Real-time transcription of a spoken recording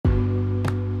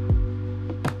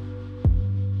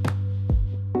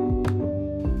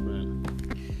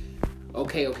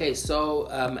Okay. So,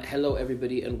 hello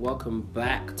everybody, and welcome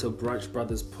back to Brunch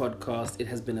Brothers podcast. It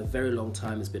has been a very long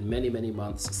time. It's been many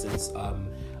months since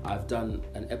I've done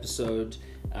an episode.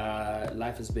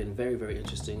 Life has been very, very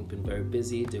interesting. Been very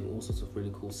busy, doing all sorts of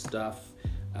really cool stuff.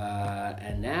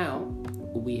 And now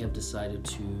we have decided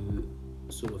to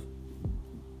sort of,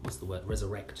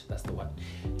 resurrect. That's the one.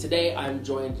 Today I'm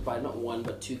joined by not one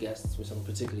but two guests, which I'm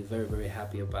particularly very, very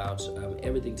happy about.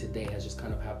 Everything today has just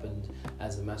kind of happened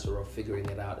as a matter of figuring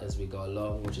it out as we go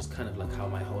along, which is kind of like how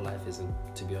my whole life is. And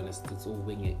to be honest, it's all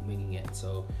winging it.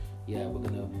 So yeah, we're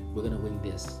gonna wing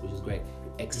this, which is great.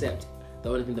 Except the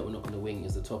only thing that we're not going to wing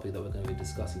is the topic that we're going to be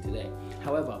discussing today.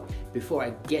 However, before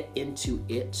I get into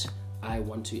it, I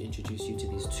want to introduce you to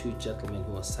these two gentlemen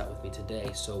who are sat with me today.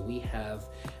 So we have,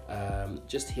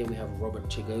 just here we have Robert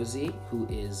Chigozie, who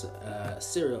is a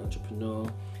serial entrepreneur.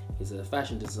 He's a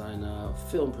fashion designer,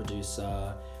 film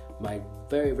producer, my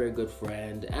very, very good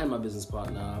friend and my business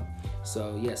partner.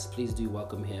 So yes, please do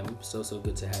welcome him. So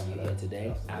good to have you here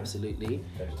today. Absolutely.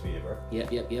 Pleasure to be here, bro.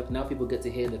 Yep. Now people get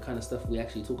to hear the kind of stuff we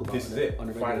actually talk about on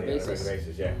a regular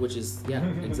basis. Yeah. Which is,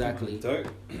 exactly. Dope.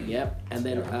 Yep. And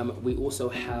then we also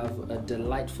have a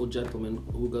delightful gentleman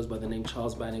who goes by the name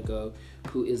Charles Banigo,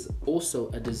 who is also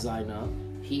a designer.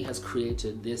 He has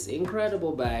created this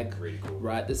incredible bag. Really cool.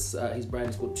 Right. This his brand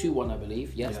is called 2-1, I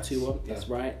believe. Yes. 2-1. That's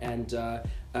right. And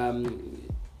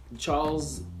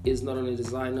Charles is not only a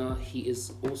designer, he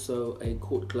is also a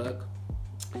court clerk.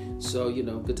 So,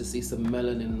 good to see some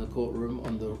melanin in the courtroom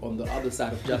on the other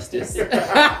side of justice. For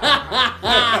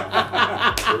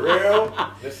real?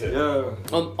 Listen.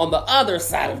 On the other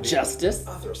side of justice.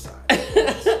 Other side.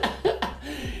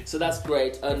 So that's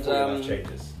great. And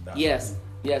changes. Yes.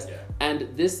 Yeah. And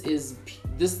this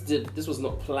was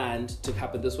not planned to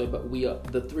happen this way, but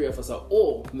the three of us are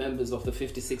all members of the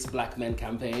 56 Black Men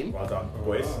campaign. Well done,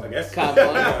 boys, I guess. Come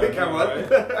on. Come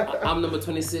on. I'm number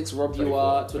 26, Rob, you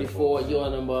are 24, you're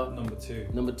number 2.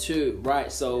 Number 2,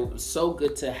 right. So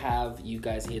good to have you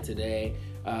guys here today.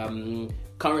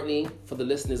 Currently, for the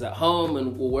listeners at home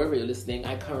and wherever you're listening,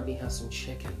 I currently have some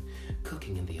chicken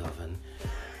cooking in the oven.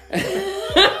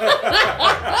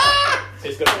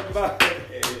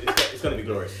 It's gonna be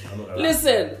glorious. I'm not gonna lie.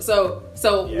 Listen, so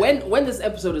when this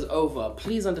episode is over,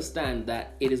 please understand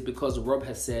that it is because Rob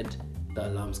has said the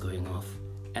alarm's going off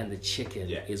and the chicken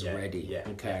is ready. Yeah.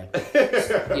 Okay.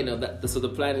 So the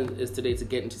plan is today to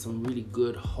get into some really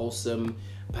good, wholesome,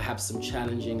 perhaps some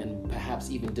challenging and perhaps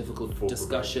even difficult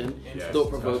discussion,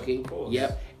 thought-provoking.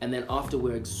 Yep. And then after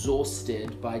we're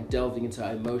exhausted by delving into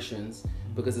our emotions,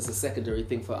 because it's a secondary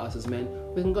thing for us as men,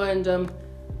 we can go and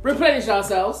replenish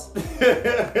ourselves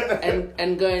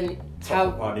and go and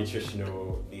have our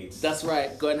nutritional needs. That's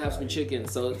right. Go and have some chicken.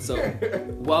 So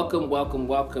welcome.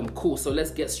 Cool. So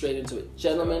let's get straight into it,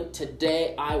 gentlemen.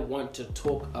 Today I want to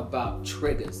talk about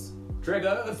triggers.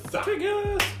 Triggers.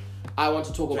 I want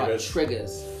to talk about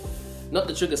triggers, not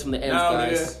the triggers from the ends,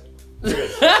 guys.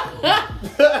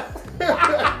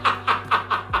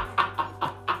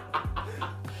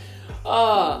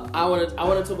 I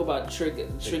want to talk about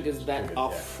triggers that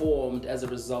are formed as a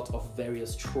result of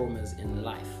various traumas in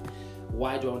life.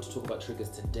 Why do I want to talk about triggers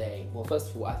today? Well, first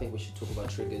of all, I think we should talk about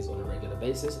triggers on a regular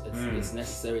basis. It's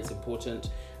necessary, it's important.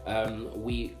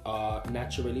 We are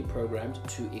naturally programmed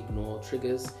to ignore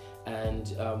triggers,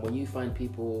 and when you find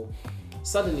people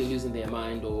suddenly losing their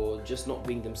mind or just not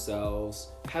being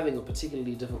themselves, having a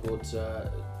particularly difficult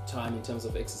time in terms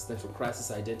of existential crisis,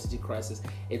 identity crisis,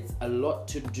 it's a lot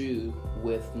to do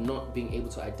with not being able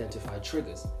to identify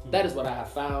triggers. That is what I have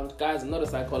found. Guys, I'm not a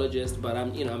psychologist, but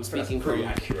I'm speaking That's pretty from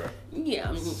accurate.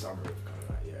 Yeah. Summary of kind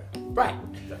of that, Right.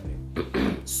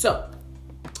 Definitely. So,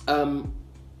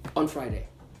 on Friday,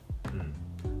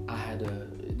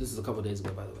 this is a couple of days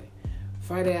ago, by the way.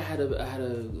 Friday, I had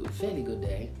a fairly good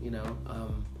day,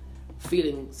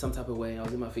 feeling some type of way. I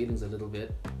was in my feelings a little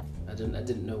bit. I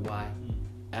didn't know why.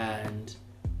 And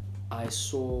I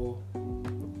saw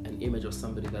an image of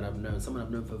somebody that someone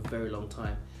I've known for a very long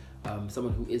time,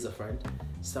 someone who is a friend,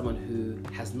 someone who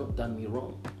has not done me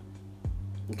wrong.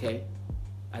 Okay?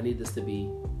 I need this to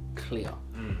be clear.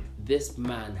 This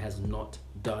man has not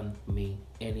done me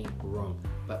any wrong,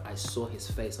 but I saw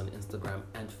his face on Instagram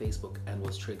and Facebook and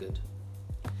was triggered.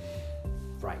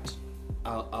 Right.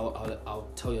 I'll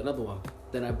tell you another one.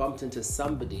 Then I bumped into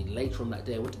somebody later on that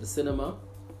day. I went to the cinema.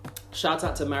 Shout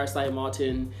out to Marisai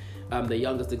Martin. the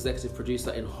youngest executive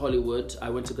producer in Hollywood. I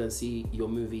went to go and see your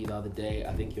movie the other day.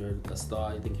 I think you're a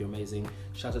star. I think you're amazing.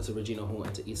 Shout out to Regina Hall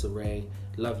and to Issa Rae.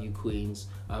 Love you, queens.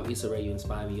 Issa Rae, you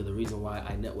inspire me. You're the reason why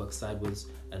I network sideways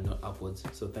and not upwards.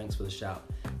 So thanks for the shout.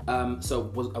 I went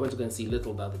to go and see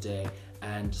Little the other day,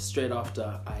 and straight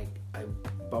after I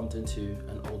bumped into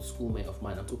an old schoolmate of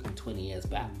mine. I'm talking 20 years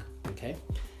back. Okay,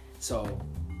 so.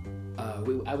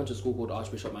 I went to a school called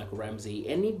Archbishop Michael Ramsey.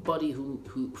 Anybody who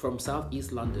from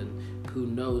Southeast London who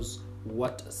knows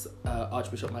what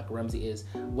Archbishop Michael Ramsey is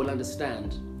will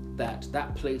understand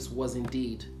that place was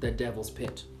indeed the devil's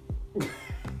pit.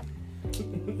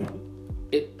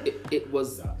 It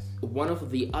was one of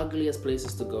the ugliest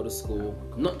places to go to school,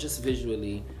 not just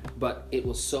visually, but it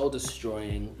was soul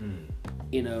destroying.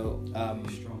 You know,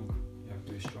 strong. You have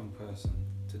to be a strong person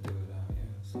to deal with that. Yeah.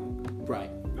 So.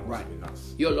 Right.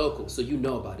 You're local, so you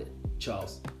know about it,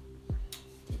 Charles.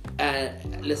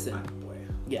 And listen,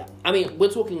 yeah. I mean,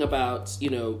 we're talking about, you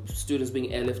know, students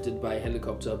being airlifted by a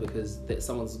helicopter because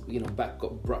someone's, you know, back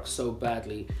got broke so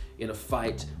badly in a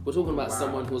fight. We're talking about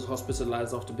someone who was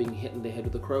hospitalized after being hit in the head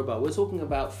with a crowbar. We're talking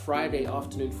about Friday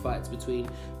afternoon fights between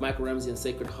Michael Ramsey and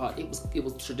Sacred Heart. It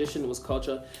was tradition, it was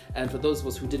culture. And for those of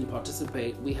us who didn't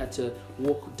participate, we had to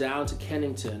walk down to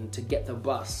Kennington to get the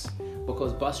bus,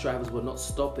 because bus drivers were not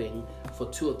stopping for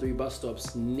 2 or 3 bus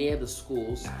stops near the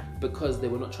schools because they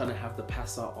were not trying to have the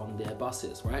passer on their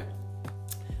buses, right?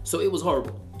 So it was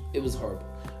horrible.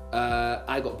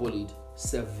 I got bullied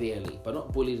severely, but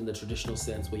not bullied in the traditional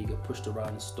sense where you get pushed around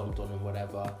and stomped on and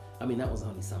whatever. I mean, that was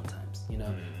only sometimes, you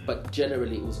know, but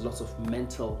generally it was lots of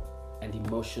mental and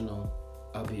emotional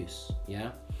abuse,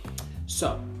 yeah?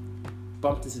 So,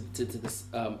 bumped into this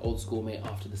old schoolmate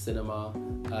after the cinema.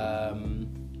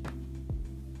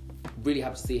 Really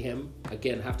happy to see him.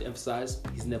 Again, have to emphasize,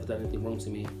 he's never done anything wrong to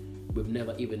me. We've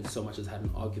never even so much as had an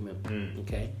argument,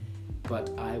 okay? But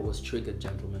I was triggered,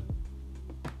 gentlemen.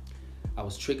 I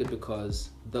was triggered because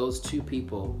those 2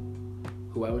 people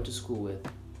who I went to school with,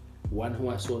 one who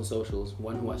I saw on socials,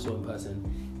 one who I saw in person,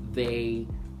 they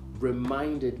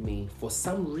reminded me for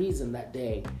some reason that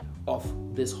day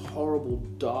of this horrible,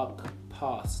 dark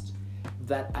past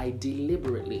that I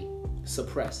deliberately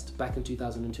suppressed back in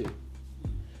 2002.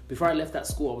 Before I left that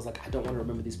school, I was like, I don't want to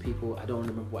remember these people. I don't want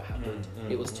to remember what happened.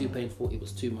 It was too painful. It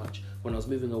was too much. When I was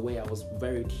moving away, I was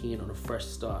very keen on a fresh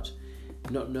start,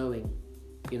 not knowing,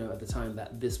 you know, at the time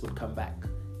that this would come back,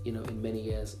 you know, in many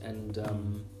years and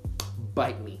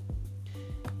bite me.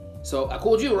 So I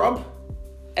called you, Rob,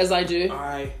 as I do.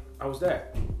 I was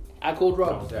there. I called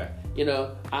Rob. I was there. You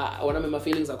know, when I'm in my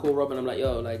feelings, I call Rob and I'm like,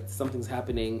 yo, like something's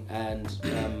happening and...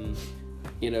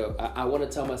 you know, I want to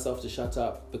tell myself to shut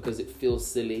up because it feels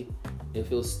silly, it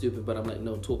feels stupid, but I'm like,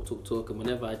 no, talk. And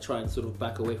whenever I try and sort of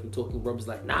back away from talking, Rob's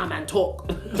like, nah, man, talk.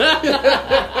 Get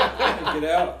it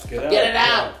out. You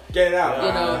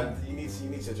know, you need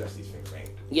to address these things, mate.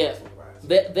 Yeah.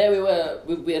 There we were.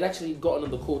 We had actually gotten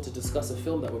on the call to discuss a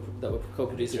film that we're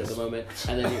co-producing at the moment,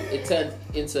 and then it turned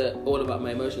into all about my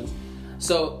emotions.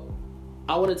 So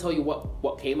I want to tell you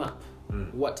what came up,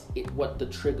 what the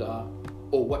trigger.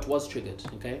 Or what was triggered,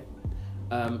 okay?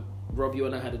 Rob, you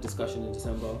and I had a discussion in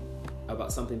December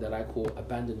about something that I call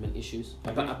abandonment issues,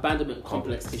 abandonment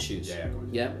complex issues.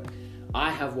 Yeah.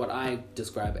 I have what I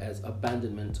describe as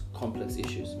abandonment complex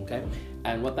issues, okay?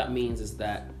 And what that means is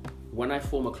that when I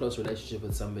form a close relationship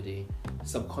with somebody,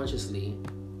 subconsciously,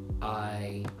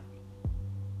 I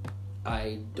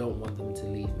don't want them to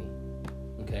leave me,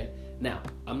 okay? Now,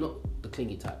 I'm not the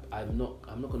clingy type. I'm not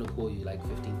going to call you like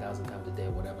 15,000 times a day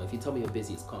or whatever. If you tell me you're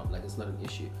busy, it's calm. Like, it's not an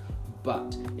issue.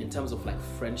 But in terms of like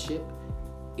friendship,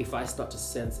 if I start to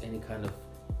sense any kind of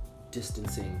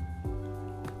distancing,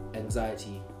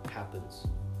 anxiety happens.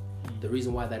 The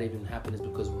reason why that even happened is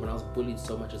because when I was bullied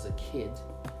so much as a kid,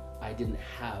 I didn't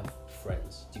have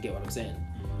friends. Do you get what I'm saying?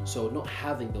 So not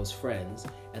having those friends,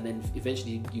 and then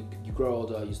eventually you grow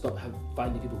older, you stop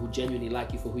finding people who genuinely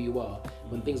like you for who you are.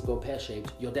 When things go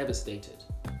pear-shaped, you're devastated.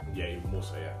 Yeah, even more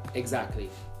so, yeah.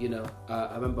 Exactly. You know,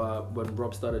 I remember when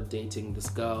Rob started dating this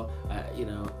girl, you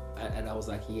know, and I was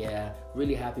like, yeah,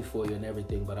 really happy for you and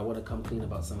everything, but I want to come clean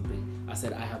about something. I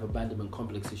said, I have abandonment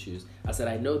complex issues. I said,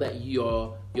 I know that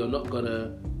you're not going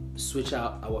to switch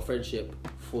out our friendship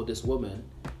for this woman.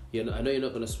 You know, I know you're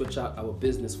not going to switch out our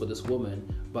business for this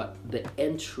woman, but the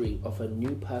entry of a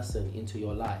new person into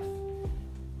your life,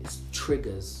 it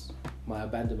triggers my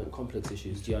abandonment complex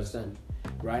issues. Do you understand?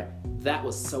 Right? That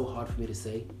was so hard for me to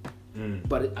say,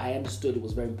 but I understood it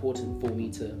was very important for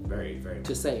me to very, very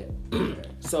to say it. Yeah.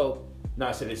 So no,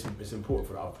 I said it's important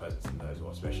for the other person to know as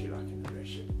well, especially like in the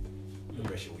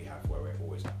relationship we have where we're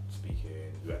always like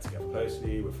speaking, we work together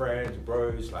closely with friends, with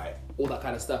bros, like all that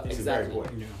kind of stuff. this Exactly. is very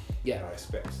important. Yeah. And I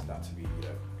expect that to be,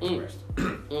 expressed.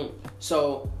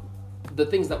 So, the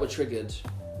things that were triggered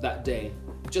that day,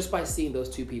 just by seeing those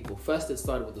two people. First, it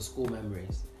started with the school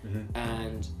memories,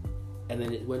 and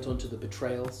then it went on to the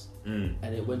betrayals, and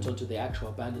it went on to the actual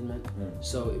abandonment.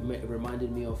 So it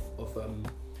reminded me of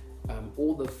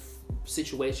all the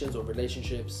situations or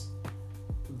relationships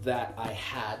that I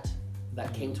had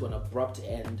that came to an abrupt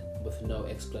end with no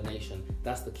explanation.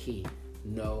 That's the key.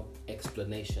 No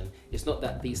explanation. It's not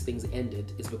that these things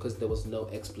ended, it's because there was no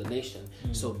explanation.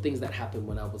 So things that happened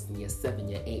when I was in year 7,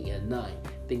 year 8, year 9,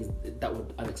 things that were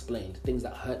unexplained, things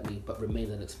that hurt me but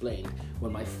remained unexplained.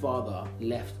 When my father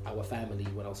left our family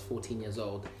when I was 14 years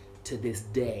old, to this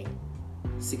day,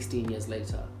 16 years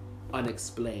later,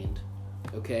 unexplained.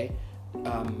 Okay?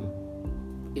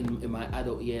 In my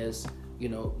adult years,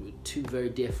 two very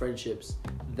dear friendships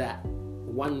that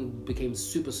one became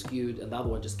super skewed and the other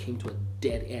one just came to a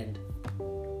dead end.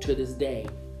 To this day,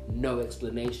 no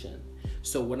explanation.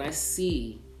 So when I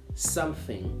see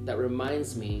something that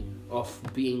reminds me of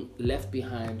being left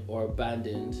behind or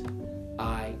abandoned,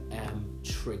 I am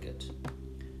triggered.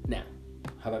 Now,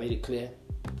 have I made it clear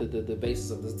the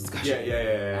basis of this discussion?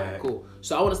 Yeah. Alright, cool.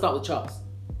 So I want to start with Charles.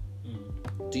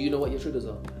 Do you know what your triggers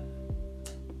are?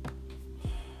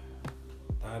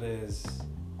 That is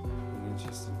an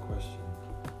interesting question.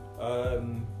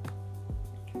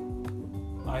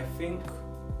 I think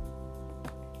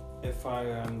if I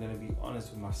am going to be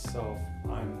honest with myself,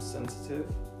 I'm sensitive.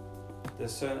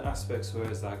 There's certain aspects where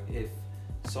it's like if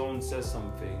someone says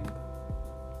something,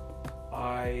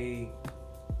 I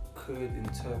could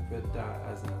interpret that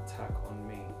as an attack on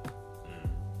me.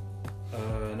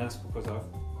 And that's because I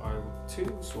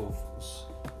too sort of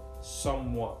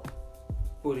somewhat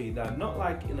bullied that, not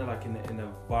like in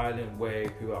a violent way,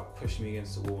 people are pushing me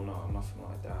against the wall, no, nothing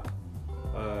like that.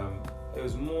 It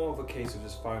was more of a case of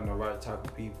just finding the right type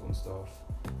of people and stuff.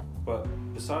 But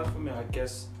besides from it, I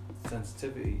guess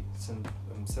sensitivity, I'm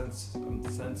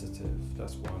sensitive,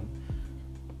 that's one.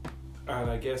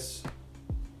 And I guess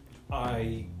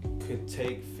I could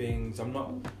take things,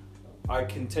 I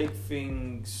can take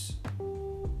things,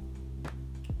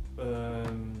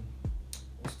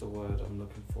 what's the word I'm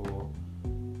looking for?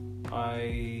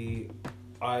 I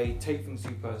take things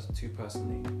too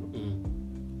personally.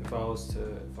 If I was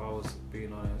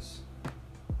being honest,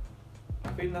 I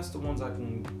think that's the ones I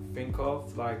can think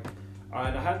of. Like,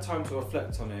 and I had time to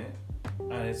reflect on it,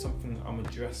 and it's something I'm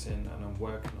addressing and I'm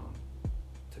working on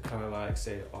to kind of like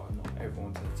say, oh, not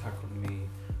everyone's an attack on me.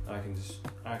 And I can just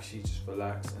actually just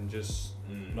relax and just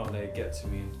not let it get to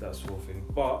me and that sort of thing.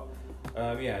 But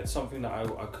it's something that I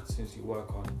continuously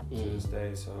work on to this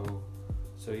day. So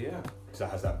yeah. So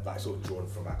has that sort of drawn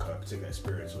from like a particular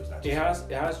experience, or is that? It has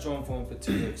drawn from a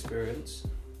particular experience.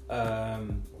 Or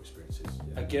experiences.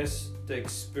 Yeah. I guess the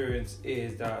experience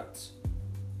is that,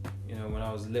 when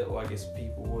I was little, I guess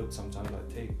people would sometimes like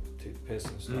take the piss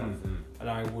and stuff, and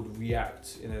I would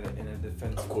react in a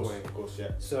defensive way. Of course,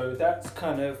 yeah. So that's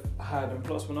kind of had, and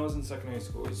plus when I was in secondary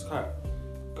school, it's quite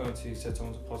going to St.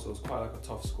 Thomas Apostle. It was quite like a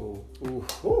tough school. Oof.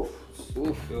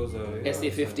 It was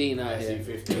SC15 out here.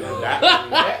 SC15.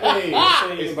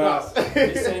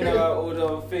 You're saying about all the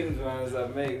other things, man. It's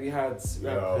like, mate, we had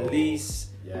police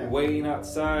waiting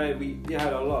outside. We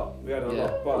had a lot.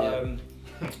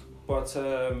 But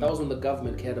that was when the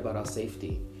government cared about our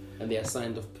safety, and they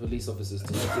assigned the police officers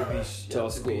to our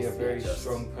schools. To be a very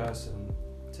strong person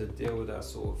to deal with that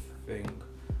sort of thing.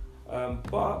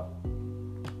 But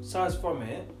aside from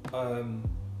it,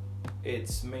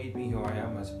 it's made me who I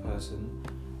am as a person,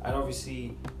 and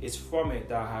obviously it's from it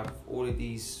that I have all of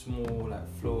these small like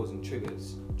flaws and trigger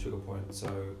points. So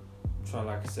I'm trying,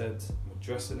 like I said, I'm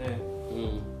addressing it,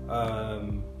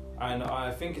 and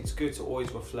I think it's good to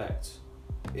always reflect.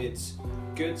 It's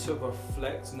good to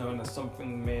reflect, knowing that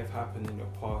something may have happened in your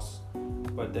past,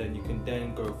 but then you can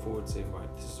then go forward saying, right,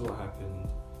 this is what happened,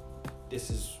 this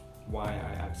is why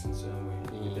I acted in a certain way,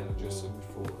 you then address it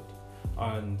forward.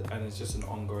 And it's just an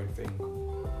ongoing thing.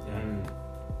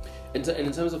 And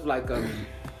in terms of like, in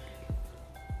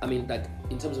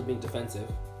terms of being defensive,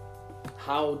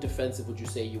 how defensive would you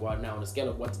say you are now on a scale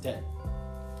of 1 to 10?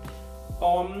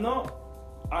 Oh, I'm not.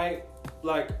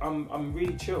 I'm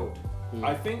really chilled.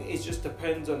 I think it just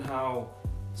depends on how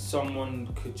someone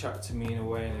could chat to me in a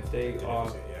way, and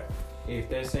if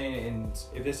they're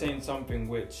saying something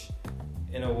which,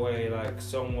 in a way, like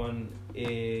someone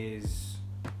is.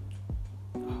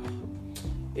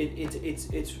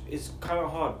 It's kind of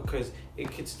hard because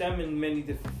it could stem in many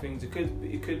different things. It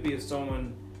could be of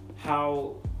someone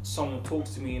how someone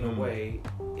talks to me in a way,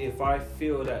 if I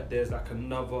feel that there's like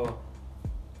another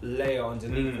layer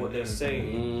underneath what they're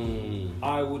saying,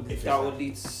 that would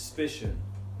lead to suspicion.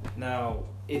 Now,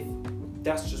 if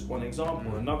that's just one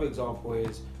example, another example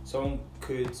is someone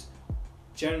could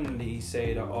generally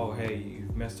say that, oh, hey,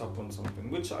 you've messed up on something,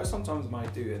 which I sometimes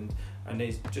might do, and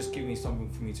they just give me something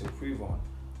for me to improve on.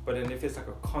 But then if it's like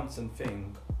a constant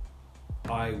thing,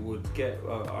 I would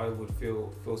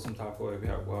feel some type of way. Be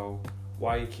like, well,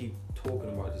 why you keep talking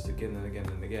about this again and again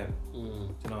and again? Do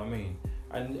you know what I mean?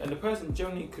 And the person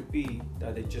generally could be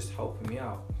that they're just helping me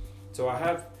out. So I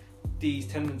have these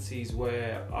tendencies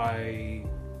where I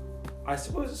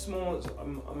suppose it's more,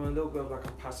 I'm a little bit of like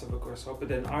a passive aggressor, but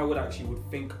then I would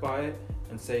think about it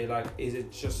and say, like, is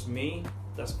it just me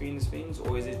that's feeling these things,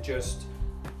 or is it just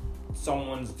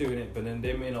someone's doing it, but then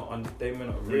they may not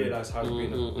realize how it's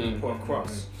being put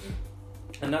across.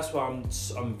 And that's why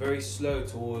I'm very slow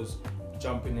towards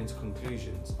jumping into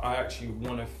conclusions. I actually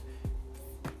want to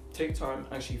take time,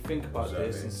 actually think about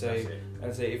this and say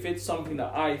if it's something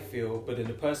that I feel, but then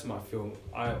the person might feel,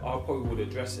 I probably would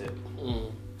address it.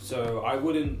 So I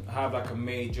wouldn't have like a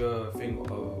major thing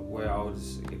where I would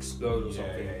just explode or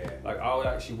something. Like I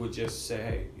would just say,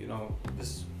 hey, you know,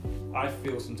 this, I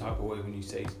feel some type of way when you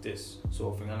say this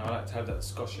sort of thing, and I like to have that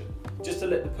discussion just to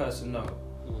let the person know,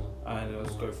 and I'll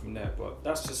just go from there. But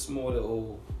that's just a small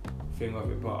little thing of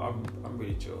it. But I'm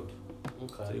really chilled.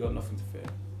 Okay. So you got nothing to fear.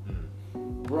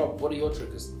 Rob, what are your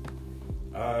triggers?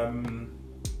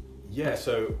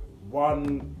 So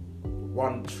one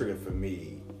trigger for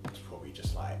me is probably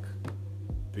just like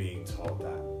being told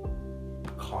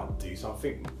that I can't do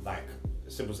something, like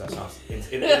as simple as that sounds,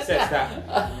 in the sense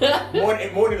that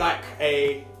more than like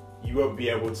you won't be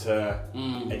able to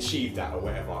achieve that or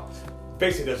whatever.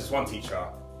 Basically, there's this one teacher,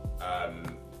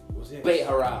 what was it? Bait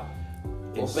her out.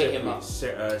 Or bait him up.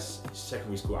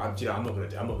 Secondary school. I'm not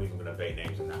even gonna bait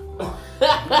names and that.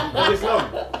 But it's long.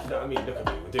 You know what I mean? Look at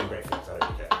me. We're doing great things. I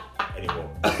don't care anymore.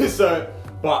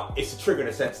 But it's a trigger in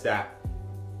the sense that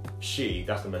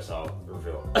that's the mess I'll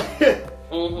reveal.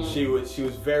 She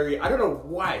was very. I don't know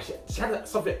why. She had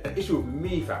an issue with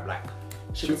me, fam. Like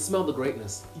she could smell the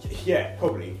greatness. Yeah,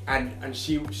 probably. And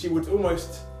she would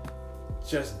almost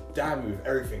just damn me with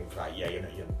everything. Like, yeah, you're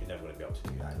never gonna be able to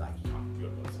do that. Like, you can't. You're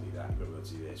not able to do that. You're not able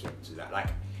to do this. You're not able to do that. Like,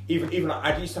 even like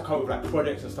I used to come up with like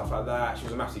projects and stuff like that. She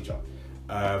was a maths teacher,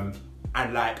 and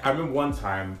like I remember one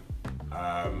time,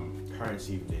 parents'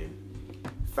 evening,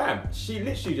 fam. She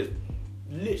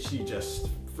literally just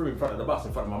threw me in front of the bus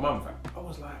in front of my mum, fam. I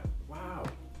was like, wow.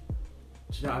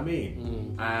 Do you know what I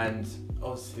mean? And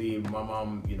obviously my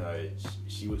mum, you know,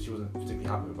 she wasn't particularly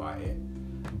happy about it,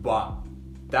 but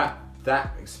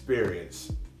that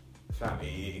experience,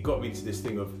 family, it got me to this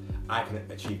thing of I can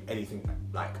achieve anything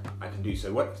like I can do.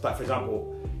 So what, like for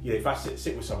example, you know, if I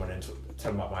sit with someone and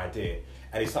tell them about my idea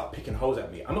and they start picking holes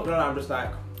at me, I'm not gonna lie, I'm just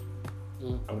like,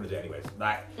 I'm gonna do it anyways.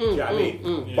 Like, do you know what I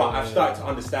mean? But I've started to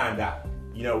understand that,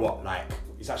 you know what, like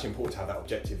it's actually important to have that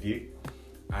objective view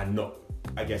and not,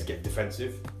 I guess, get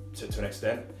defensive to an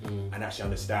extent, and actually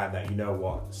understand that, you know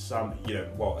what,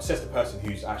 assess the person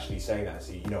who's actually saying that and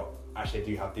see, you know, actually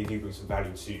they do bring some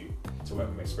value to what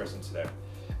I'm expressing to them.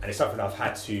 And it's something I've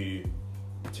had to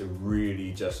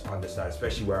really just understand,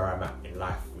 especially where I'm at in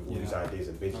life with all these ideas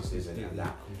and businesses and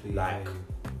that. Like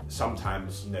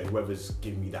sometimes, you know, whoever's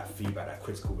giving me that feedback, that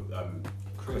critical,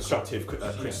 constructive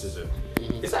criticism,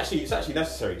 it's actually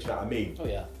necessary. Do you know what I mean? Oh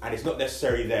yeah. And it's not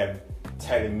necessarily them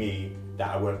telling me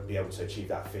that I won't be able to achieve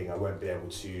that thing. I won't be able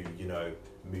to, you know,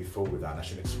 move forward with that. And I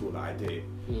shouldn't explore that idea.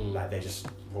 Like they're just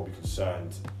probably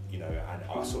concerned, you know, and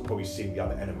are sort of probably seeing the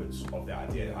other elements of the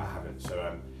idea that I haven't.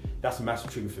 So that's a massive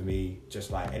trigger for me.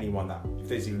 Just like anyone that, if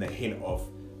there's even a hint of,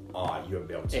 you won't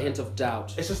be able to. A hint of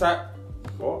doubt. It's just like,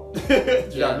 what? Do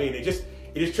you know what I mean? It just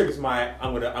triggers my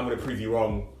I'm gonna prove you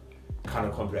wrong kind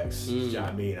of complex. Do you know what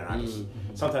I mean? And I just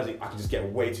sometimes I can just get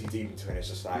way too deep into it. And it's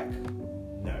just like,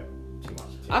 no, too much.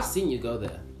 I've seen you go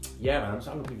there. Yeah, man.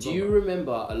 I'm looking. Do you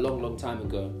remember a long time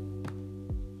ago,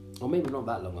 or maybe not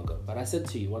that long ago, but I said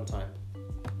to you one time,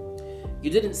 you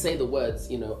didn't say the words,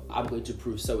 you know, I'm going to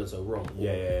prove so and so wrong,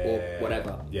 or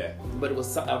whatever. Yeah. But it was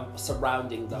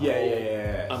surrounding the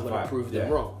whole. I'm going to prove them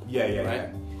wrong. Right.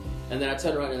 Yeah. And then I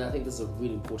turned around, and I think this is a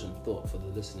really important thought for the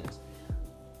listeners.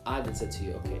 I then said to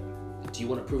you, okay, do you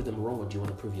want to prove them wrong, or do you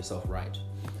want to prove yourself right?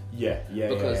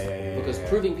 Because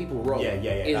proving people wrong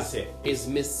is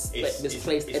misplaced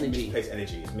energy. It's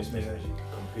misplaced energy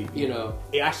completely. You know,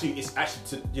 it's actually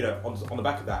to, you know, on the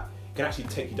back of that, it can actually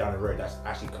take you down a road that's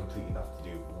actually complete enough to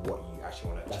do what you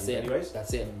actually want to achieve. Anyways,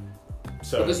 That's it.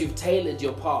 So because you've tailored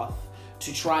your path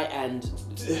to try and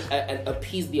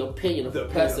appease the opinion of the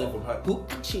person who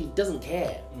actually doesn't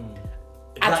care.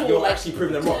 That you're actually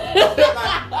proving them wrong.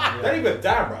 They're even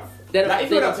damn, bruv. Like, if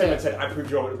you went up to them and said, I proved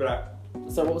you wrong, it would be like,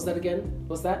 so what was that again?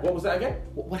 What's that? What was that again?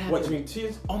 What happened? What do you mean, 2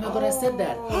 years? Oh my god, I said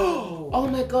that. Oh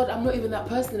my god, I'm not even that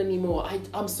person anymore.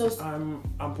 I'm so...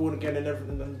 I'm born again and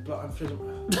everything, but I'm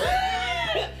feeling...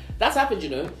 That's happened, you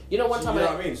know. You know, one time you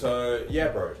know what I mean? So, yeah,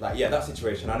 bro. Like, yeah, that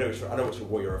situation, I know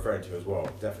what you're referring to as well,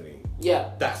 definitely.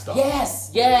 Yeah. That stuff. Yes!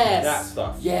 That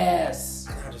stuff. Yes!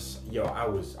 And I just, I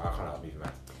was moving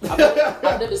mad.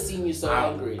 I've never seen you so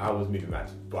angry. I was moving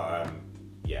mad, but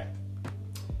yeah.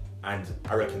 And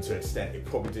I reckon to an extent it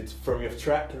probably did throw me off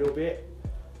track a little bit.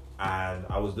 And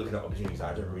I was looking at opportunities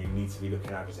that I don't really need to be looking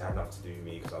at because it had nothing to do with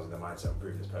me because I was in the mindset of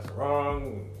proving this person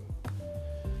wrong.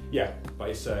 Yeah, but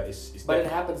it's but it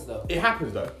happens though. It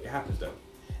happens though.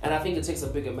 And I think it takes a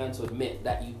bigger man to admit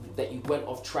that you went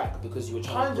off track because you were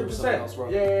trying to prove 100%. something else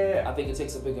wrong. Yeah. I think it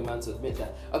takes a bigger man to admit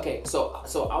that. Okay, so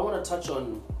I want to touch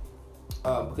on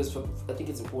because I think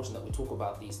it's important that we talk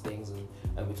about these things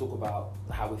and we talk about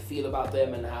how we feel about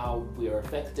them and how we are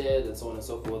affected and so on and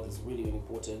so forth. It's really, really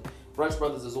important. Brunch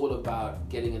Brothers is all about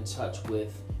getting in touch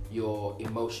with your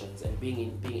emotions and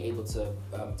being able to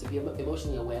be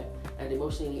emotionally aware and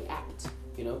emotionally act.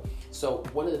 You know. So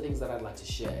one of the things that I'd like to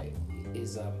share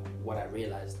is what I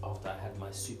realized after I had my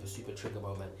super trigger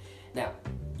moment. Now,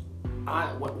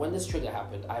 when this trigger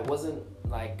happened, I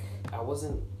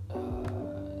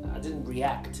didn't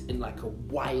react in like a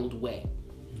wild way.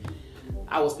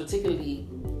 I was particularly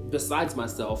besides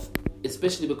myself,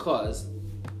 especially because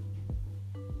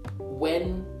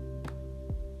when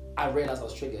I realized I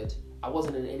was triggered, I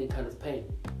wasn't in any kind of pain.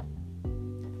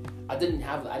 I didn't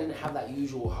have that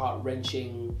usual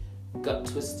heart-wrenching,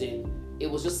 gut-twisting. It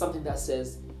was just something that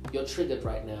says, you're triggered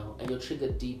right now, and you're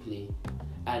triggered deeply.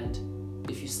 And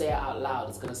if you say it out loud,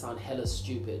 it's going to sound hella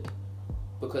stupid.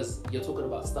 Because you're talking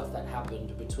about stuff that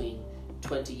happened between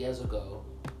 20 years ago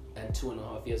and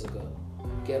 2.5 years ago.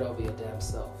 Get over your damn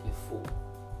self, you fool.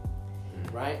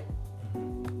 Right?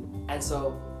 And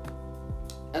so,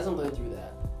 as I'm going through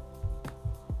that,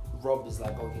 Rob is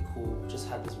like, okay, cool, just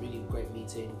had this really great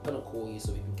meeting, I'm gonna call you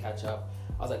so we can catch up.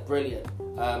 I was like, brilliant.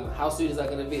 How soon is that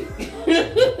gonna be?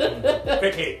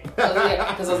 Quickly.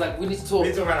 Because I was like, we need to talk.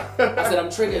 I said,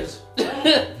 I'm triggered.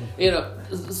 You know,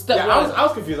 I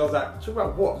was confused. I was like, talk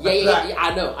about what? Yeah,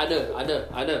 I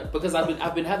know. Because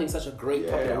I've been having such a great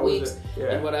couple of weeks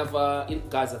and whatever. You know,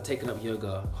 guys, I've taken up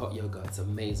yoga, hot yoga. It's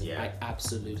amazing. Yeah. I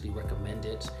absolutely recommend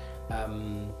it.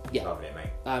 Loving it, mate.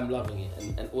 I'm loving it,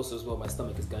 and also as well, my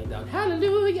stomach is going down.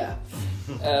 Hallelujah.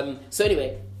 So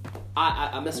anyway,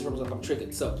 I messaged Rob, like, I'm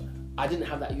triggered. So I didn't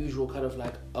have that usual kind of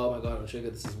like, oh my god, I'm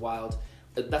triggered. This is wild.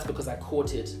 That's because I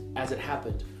caught it as it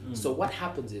happened. So what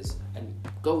happens is, and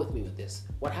go with me with this,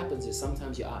 what happens is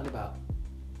sometimes you're out and about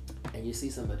and you see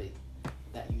somebody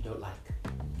that you don't like.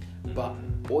 But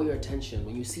all your attention,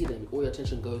 when you see them, all your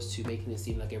attention goes to making it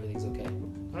seem like everything's okay.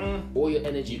 All your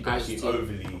energy goes actually to...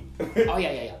 overly... Oh,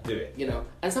 yeah. Do it. You know,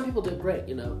 and some people do it great,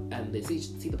 you know, and they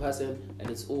see the person and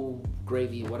it's all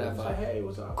gravy, whatever. Like, hey,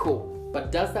 what's up? Cool.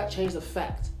 But does that change the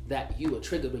fact that you were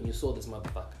triggered when you saw this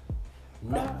motherfucker?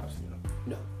 No. Absolutely not.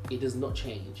 No, it does not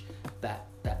change that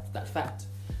fact.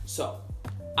 So,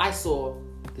 I saw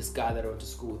this guy that I went to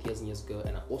school with years and years ago,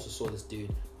 and I also saw this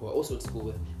dude who I also went to school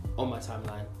with on my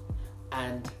timeline,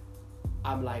 and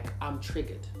I'm like, I'm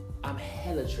triggered. I'm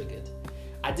hella triggered.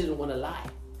 I didn't want to lie.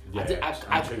 Yeah,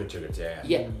 I'm triggered, yeah.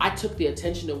 Yeah, I took the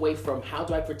attention away from how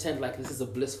do I pretend like this is a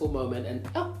blissful moment and,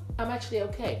 oh, I'm actually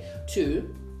okay,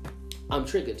 to, I'm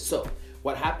triggered. So,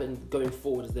 what happened going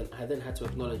forward is I then had to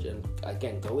acknowledge, and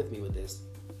again, go with me with this,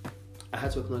 I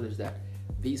had to acknowledge that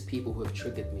these people who have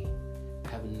triggered me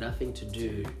have nothing to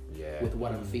do with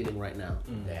what I'm feeling right now.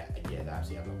 Yeah, they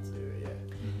absolutely have nothing to do with it, yeah.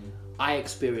 I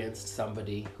experienced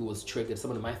somebody who was triggered,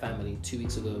 someone in my family 2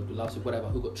 weeks ago, last week, whatever,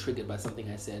 who got triggered by something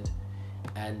I said.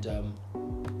 And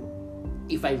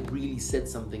if I really said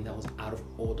something that was out of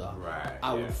order,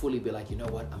 I would fully be like, you know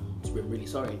what, I'm really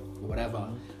sorry, or whatever.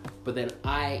 But then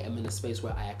I am in a space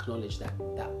where I acknowledge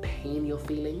that pain you're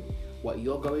feeling, what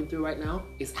you're going through right now,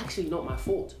 is actually not my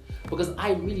fault. Because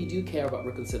I really do care about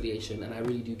reconciliation and I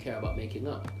really do care about making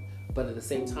up. But at the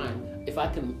same time, if I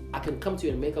can come to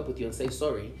you and make up with you and say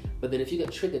sorry, but then if you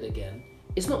get triggered again,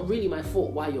 it's not really my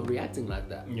fault why you're reacting like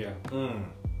that. Yeah.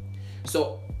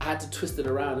 So I had to twist it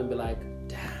around and be like,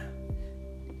 damn,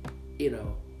 you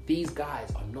know, these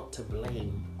guys are not to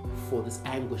blame for this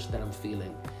anguish that I'm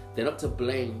feeling. They're not to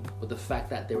blame with the fact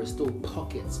that there are still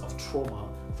pockets of trauma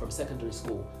from secondary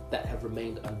school that have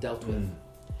remained undealt with.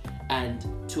 And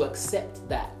to accept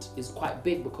that is quite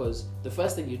big, because the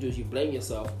first thing you do is you blame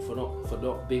yourself for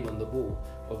not being on the ball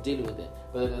of dealing with it.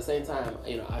 But at the same time,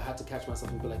 I had to catch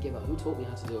myself and be like, yeah, but who taught me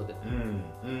how to deal with it?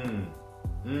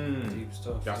 Deep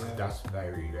stuff. That's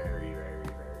very, very, very, very,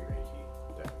 very key.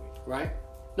 Definitely. Right?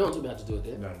 No one taught me how to deal with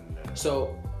it. No.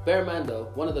 So bear in mind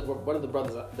though, one of the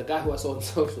brothers, the guy who I saw on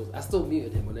socials, I still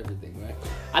muted him on everything, right?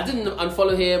 I didn't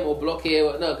unfollow him or block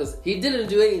him, no, because he didn't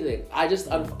do anything. I just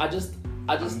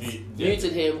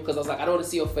muted him because I was like, I don't want to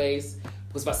see your face,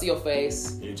 because if I see your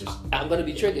face, I'm going to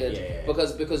be triggered. Yeah.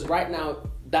 Because right now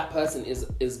that person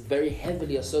is very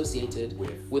heavily associated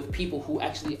with people who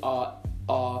actually are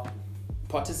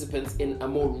participants in a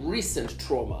more recent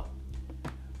trauma,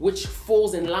 which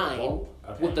falls in line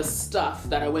with the stuff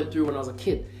that I went through when I was a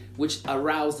kid, which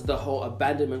aroused the whole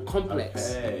abandonment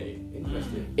complex. Okay,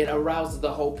 interesting. It aroused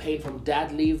the whole pain from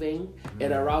dad leaving.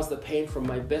 It aroused the pain from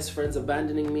my best friends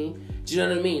abandoning me. Do you know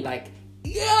what I mean? Like,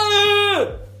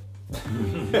 yeah! I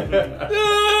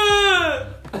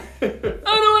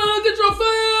don't want to look at your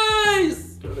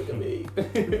face! Don't look at me.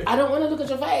 I don't want to look at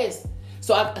your face.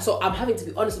 So I'm having to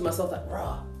be honest with myself, like,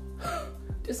 bruh,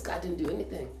 this guy didn't do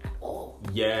anything at all.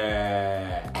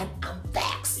 Yeah. And I'm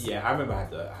vexed. Yeah, I remember I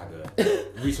had a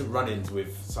recent run-ins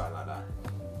with something like that.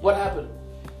 What happened?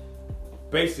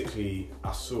 Basically,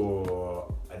 I saw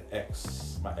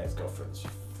my ex-girlfriend's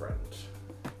friend.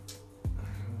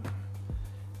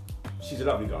 She's a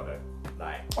lovely girl though.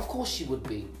 Like, of course she would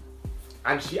be.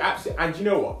 And she absolutely, and you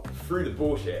know what? Through the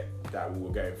bullshit that we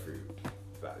were going through,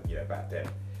 back then,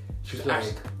 she was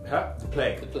actually the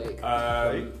plague. The plague.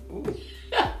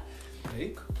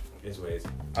 Plague? Is what it is.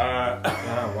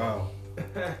 Wow.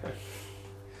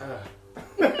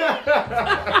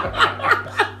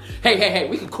 Hey,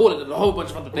 we could call it a whole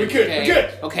bunch of other things. We could.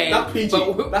 Okay. That's PG.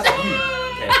 But, that's you.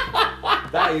 Okay.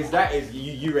 That is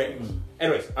you rate me.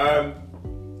 Anyways,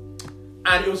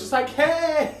 and it was just like,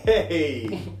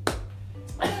 hey.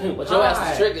 But your ass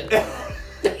is triggered.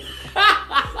 It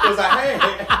was like, hey.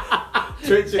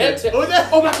 Twitching.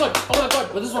 Oh my god.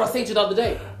 But this is what I was saying to you the other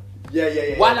day.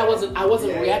 Yeah. While I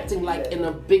wasn't reacting in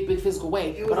a big physical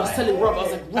way, but I was telling Rob, I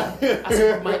was like, Rob, I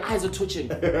said, my eyes are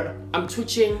twitching. I'm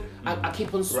twitching. I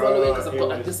keep on swallowing because I've got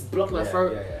like this block in my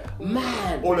throat. Yeah.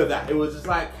 Man. All of that. It was just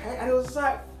like, hey, and it was just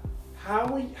like, how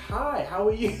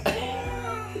are you?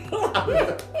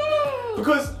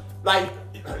 Because, like,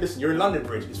 listen, you're in London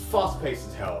Bridge. It's fast paced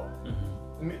as hell.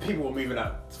 Mm-hmm. People were moving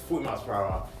at 40 miles per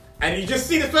hour, and you just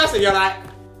see this person. You're like,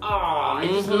 you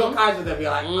just lock eyes with them.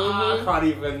 You're like, I can't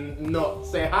even not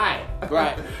say hi.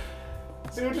 Right.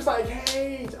 So you're just like,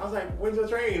 hey. I was like, when's your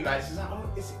train? Like, she's like,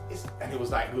 it's, and it was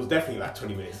definitely like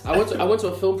 20 minutes. I went to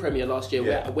a film premiere last year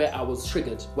where I was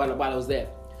triggered while I was there.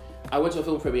 I went to a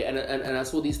film premiere and I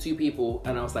saw these two people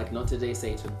and I was like, not today,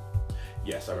 Satan.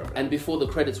 Yes, I remember. And before the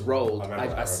credits rolled,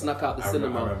 I snuck out the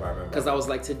cinema because I was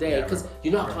like, today, because I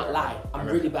can't lie. I'm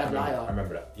a really bad liar. I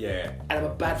remember that. Yeah. And I'm a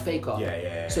bad faker.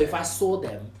 Yeah. So if I saw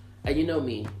them, and you know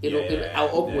me, I'll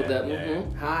open with the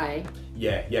hi.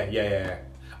 Yeah.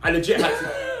 I legit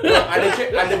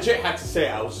had to say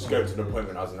it. I was just going to an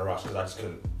appointment. I was in a rush because I just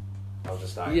couldn't. I was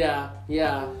just like, yeah.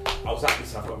 I was like,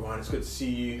 listen, I've got Ryan. It's good to see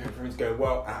you. Everything's going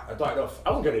well. I died off. I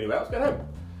wasn't going anywhere. I was going home.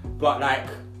 But like,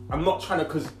 I'm not trying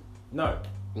to, no,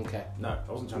 I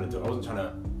wasn't trying to do it. I wasn't trying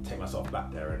to take myself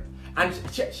back there. And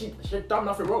she had done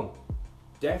nothing wrong.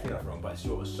 Definitely nothing wrong. But it's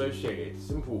your associated,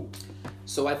 simple.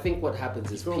 So I think what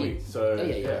happens is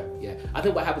yeah. I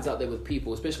think what happens out there with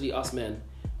people, especially us men,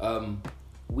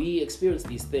 we experience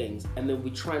these things and then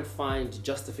we try and find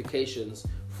justifications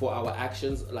for our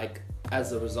actions, like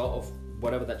as a result of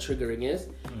whatever that triggering is,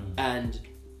 and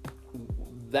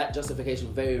that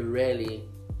justification very rarely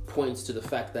points to the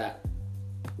fact that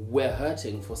we're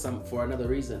hurting for another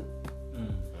reason,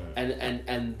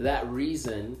 and that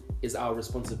reason is our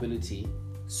responsibility,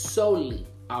 solely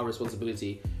our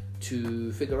responsibility,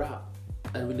 to figure out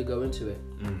and really go into it.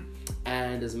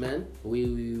 And as men,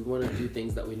 we want to do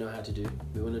things that we know how to do.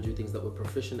 We want to do things that we're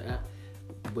proficient at.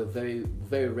 We're very,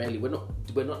 very rarely, we're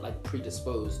not like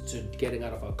predisposed to getting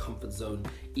out of our comfort zone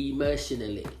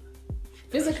emotionally.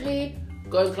 Physically,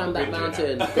 go and climb that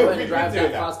mountain, go and drive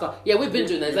that fast car. Yeah, we've been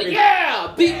doing that. It's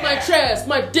like, beat my chest,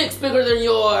 my dick's bigger than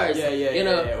yours.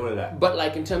 Yeah, all of that. But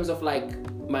like in terms of like,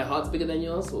 my heart's bigger than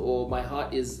yours, or my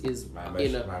heart is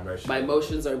my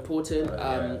emotions are important.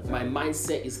 My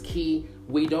mindset is key.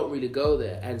 We don't really go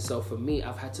there, and so for me,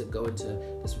 I've had to go into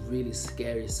this really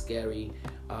scary,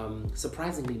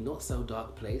 surprisingly not so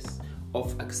dark place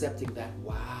of accepting that.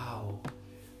 Wow,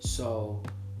 so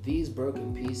these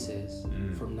broken pieces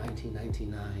from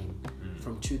 1999,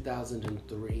 from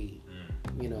 2003,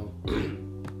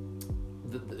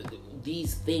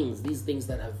 these things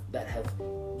that have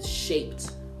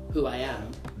shaped who I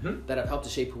am, that have helped to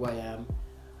shape who I am,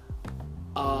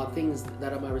 are things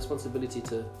that are my responsibility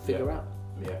to figure out.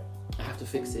 Yeah. I have to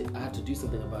fix it. I have to do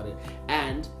something about it.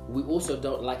 And we also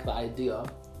don't like the idea.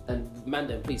 And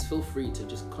Mandan, please feel free to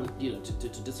just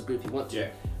to disagree if you want to. Yeah.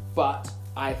 But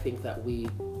I think that we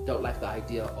don't like the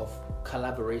idea of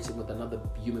collaborating with another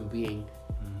human being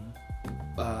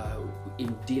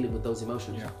in dealing with those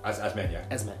emotions. Yeah. As men, yeah.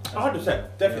 As men. 100%,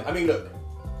 definitely. Yeah. I mean, look,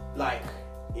 like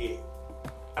it,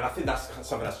 and I think that's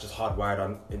something that's just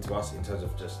hardwired into us in terms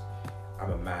of just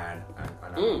I'm a man and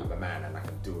I'm a man and I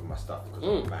can deal with my stuff because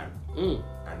I'm a man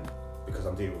and because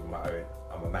I'm dealing with my own,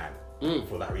 I'm a man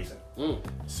for that reason.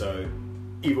 So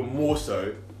even more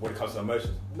so when it comes to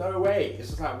emotions, no way. It's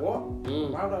just like what?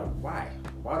 Why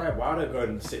would I go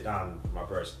and sit down with my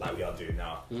bros like we are doing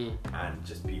now and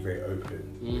just be very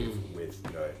open with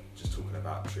just talking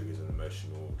about triggers and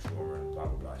emotional trauma and blah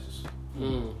blah blah. It's just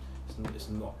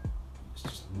it's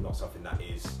just not something that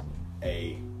is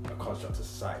a construct of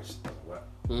society. It just doesn't work.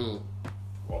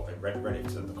 Well,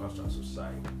 relative to the constructs of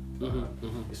society.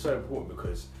 It's so important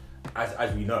because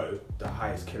as we know, the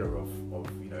highest killer of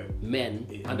men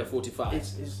under 45.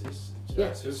 It's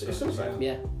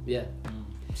suicide. Yeah.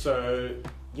 So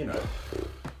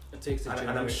It takes a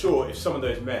and I'm sure if some of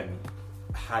those men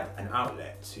had an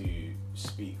outlet to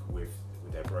speak with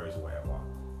their bros or whatever,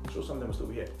 I'm sure some of them will still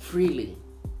be here Freely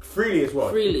as well.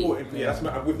 Freely. Yeah,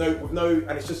 that's with no,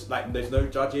 and it's just like there's no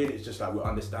judging. It's just like we're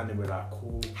understanding. We're like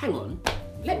cool. Hang on,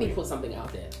 let me put something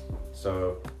out there.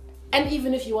 So, and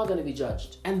even if you are going to be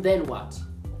judged, and then what?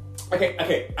 Okay,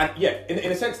 and yeah,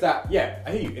 in a sense that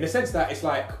I hear you. In a sense that it's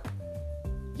like,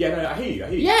 I hear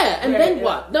you. Yeah, and then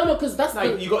what? No, because that's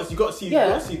like you got to see.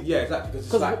 Exactly. Because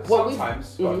it's like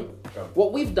sometimes.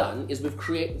 What we've done is we've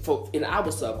created in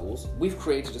our circles. We've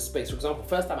created a space. For example,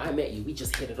 first time I met you, we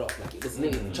just hit it off. Like it was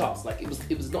nearly charts. Like it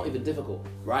was not even difficult,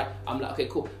 right? I'm like, okay,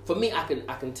 cool. For me, I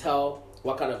can tell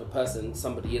what kind of a person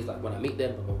somebody is like when I meet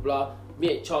them. Blah blah blah.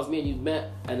 Me and you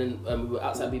met, and then we were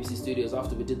outside BBC Studios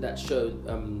after we did that show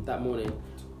that morning.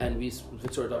 And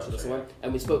Victoria Dodge was the one,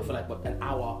 and we spoke for like an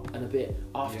hour and a bit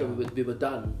after we were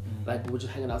done. Like we were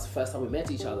just hanging out. It's the first time we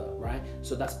met each other, right?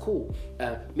 So that's cool.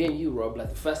 Me and you, Rob, like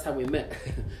the first time we met.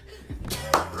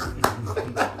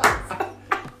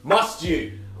 Must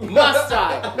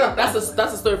I? That's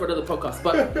a story for another podcast.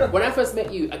 But when I first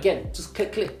met you, again, just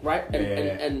click, right?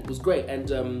 And it was great.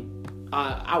 And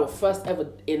our first ever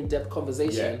in-depth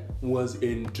conversation was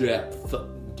in depth.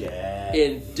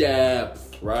 In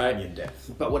depth, right? In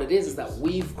depth. But what it is that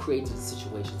we've created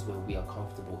situations where we are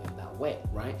comfortable in that way,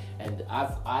 right? And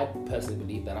I personally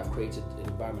believe that I've created an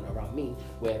environment around me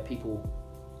where people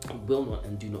will not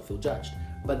and do not feel judged.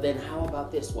 But then how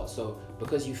about this? What? So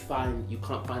because you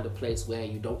can't find a place where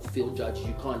you don't feel judged,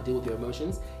 you can't deal with your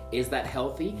emotions, is that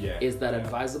healthy? Yeah. Is that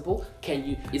advisable?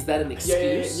 Is that an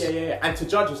excuse? Yeah. And to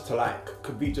judge is to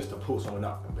could be just to pull someone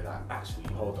up and be like,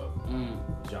 actually, hold on. Do you know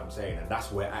what I'm saying? And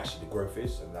that's where actually the growth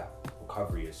is and that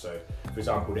recovery is. So, for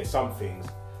example, there's some things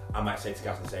I might say to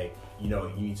Gas and say, you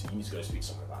need to go speak to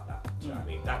someone about that. Do you know what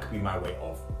I mean? That could be my way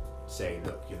of saying,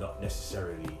 look, you're not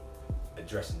necessarily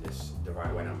addressing this the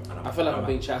right way. I feel like I'm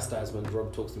being chastised when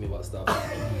Rob talks to me about stuff.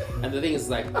 And the thing is,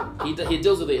 like, he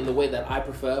deals with it in the way that I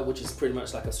prefer, which is pretty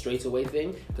much like a straight away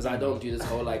thing, because I don't do this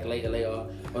whole like later.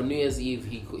 On New Year's Eve,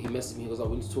 he messaged me. He goes, "Oh,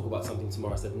 we need to talk about something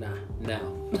tomorrow." I said, "Nah, now."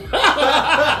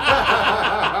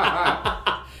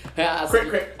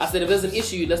 I said, if there's an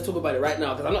issue, let's talk about it right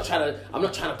now, because I'm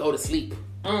not trying to go to sleep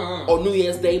on New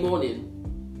Year's Day morning.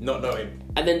 Not knowing.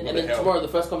 And then tomorrow, the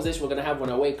first conversation we're going to have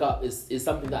when I wake up is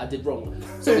something that I did wrong.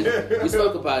 So we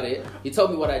spoke about it. He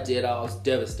told me what I did. I was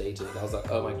devastated. I was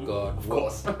like, oh my God. Of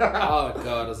course. Oh my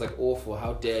God. I was like, awful.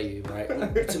 How dare you,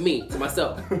 right? To me, to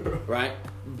myself, right?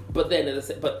 But then,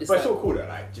 but it's all cool though,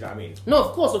 like, do you know what I mean? No,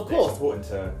 of course. It's important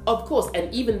to... Of course.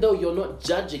 And even though you're not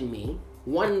judging me,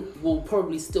 one will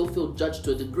probably still feel judged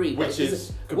to a degree. Which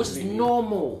is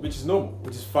normal. Which is normal.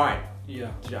 Which is fine.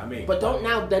 Yeah. Do you know what I mean? But don't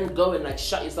now then go and like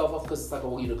shut yourself off because it's like,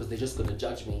 because they're just gonna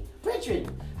judge me. Brethren,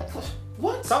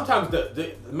 what? Sometimes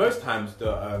most times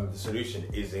the solution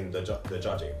is in the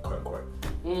judging, quote unquote.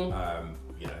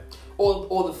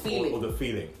 Or the feeling. Or the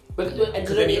feeling. But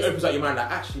because then it opens up your mind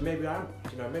like, actually maybe I'm.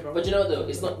 But though,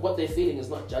 it's not what they're feeling is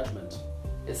not judgment.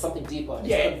 It's something deeper.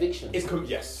 It's conviction.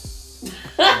 Yes.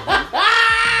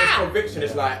 It's conviction.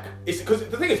 It's like because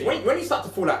the thing is when you start to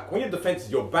feel like when you're defensive,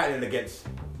 you're battling against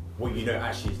what you know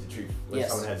actually is the truth. When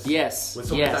someone has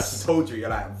actually told you, you're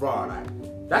like, raw, like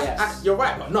that's you're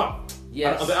right, but no.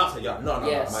 Yes. On the outside, you're like, no, I'm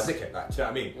a dickhead. Like, do you know what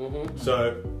I mean?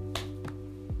 So,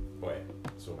 boy,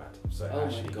 it's all mad. So Oh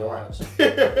actually, my you're right.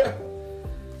 God.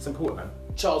 It's important, man.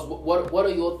 Charles, what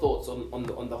are your thoughts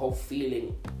on the whole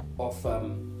feeling of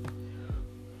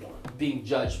being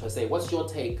judged per se? What's your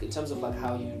take in terms of like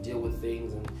how you deal with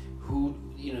things, and who,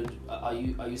 you know, are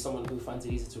you someone who finds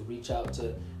it easy to reach out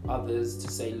to others to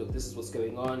say, look, this is what's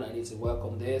going on, I need to work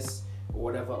on this or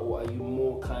whatever, or are you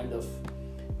more kind of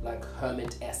like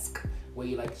hermit-esque where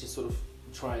you like just sort of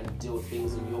try and deal with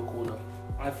things in your corner?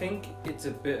 I think it's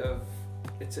a bit of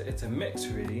it's a mix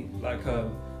really. Like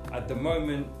at the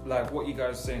moment, like what you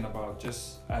guys are saying about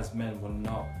just as men we're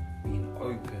not being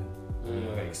open,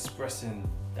 expressing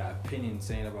that opinion,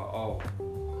 saying about, oh,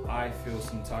 I feel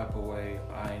some type of way,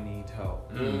 I need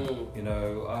help. You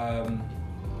know,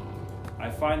 I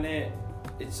find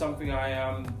it's something I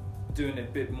am doing a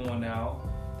bit more now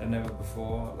than ever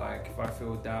before. Like if I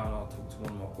feel down, I'll talk to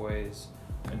one of my boys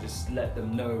and just let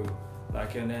them know,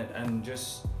 like, and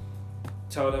just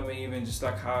tell them even just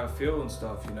like how I feel and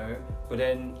stuff, you know. But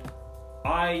then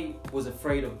I was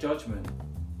afraid of judgment.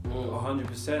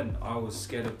 100%. I was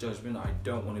scared of judgment. I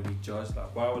don't want to be judged.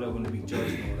 Like, why would I want to be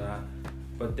judged and all that?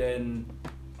 But then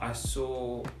I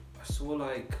saw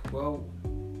like, well,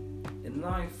 in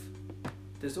life,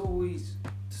 there's always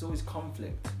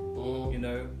conflict. You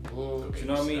know, do you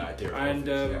know what I mean? And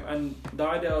the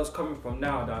idea I was coming from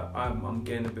now that I'm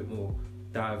getting a bit more,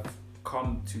 that I've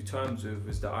come to terms with,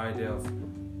 is the idea of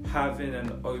having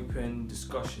an open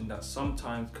discussion that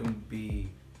sometimes can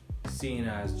be seen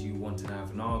as you wanting to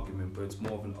have an argument, but it's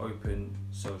more of an open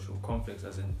social conflict,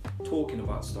 as in talking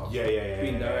about stuff,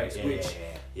 being direct,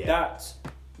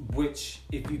 which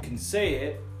if you can say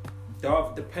it,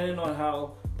 depending on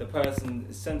how the person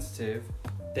is sensitive,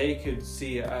 they could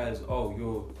see it as, oh,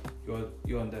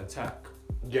 you're under attack,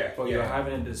 but you're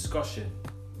having a discussion.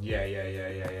 Do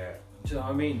you know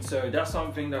what I mean? So that's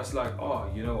something that's like, oh,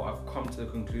 you know, I've come to the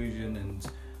conclusion,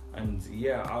 and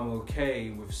yeah, I'm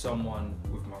okay with someone,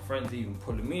 with my friends even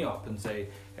pulling me up and say,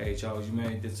 hey Charles, you may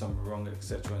have did something wrong,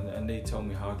 etc. And they tell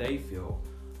me how they feel,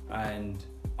 and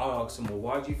I'll ask them, well,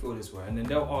 why do you feel this way? And then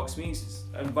they'll ask me,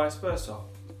 and vice versa.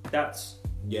 That's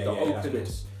the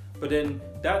openness. But then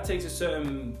that takes a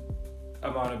certain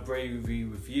amount of bravery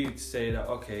with you to say that,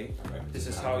 okay, this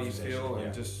is how you feel,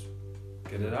 and just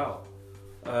get it out.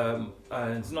 And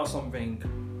it's not something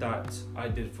that I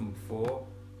did from before.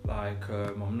 Like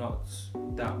I'm not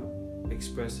that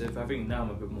expressive. I think now I'm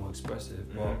a bit more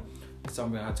expressive, but it's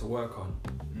something I had to work on.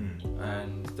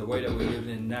 And the way that we're living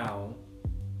in now,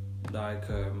 like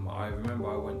I remember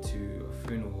I went to a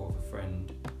funeral of a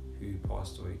friend who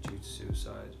passed away due to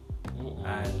suicide,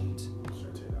 and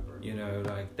you know,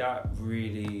 like that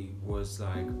really was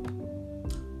like,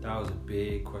 that was a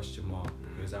big question mark,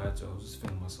 because I was just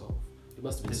feeling myself. It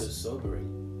must have been so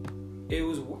sobering. It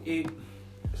was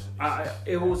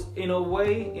in a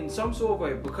way, in some sort of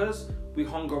way, because we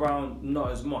hung around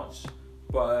not as much,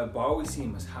 but I always see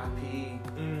him as happy.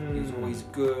 He was always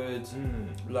good.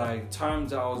 Like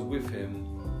times I was with him,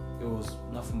 it was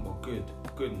nothing but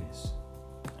goodness.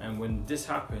 And when this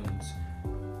happens,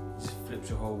 it just flips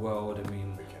your whole world. I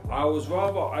mean, I was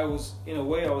in a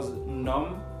way, I was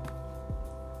numb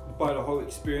by the whole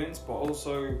experience, but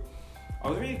also I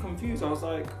was really confused. I was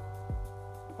like,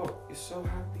 oh, you're so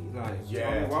happy, like,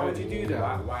 why would you do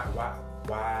that?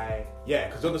 Why? Yeah,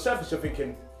 because on the surface you're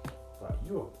thinking, like,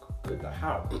 you're good, like,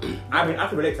 how? I mean, I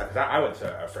can relate to that, because I went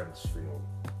to a friend's funeral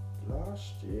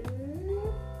last year.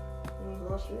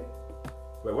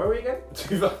 Wait, where were we again?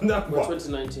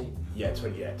 2019. It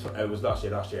was last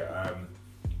year.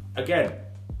 Again,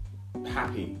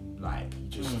 happy, like,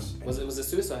 just... Was it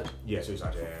suicide? Yeah,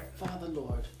 suicide, Father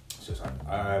Lord. Suicide.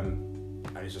 And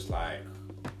it's just like,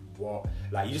 what?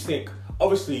 Like, you just think,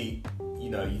 obviously, you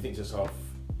know, you think to yourself,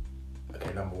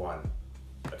 okay, number one,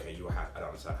 okay, I don't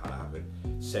understand how that happened.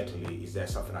 Secondly, is there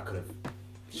something I could have...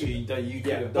 that you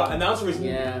could have done? And the answer is...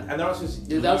 Yeah. And the answer is...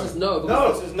 The answer is no. The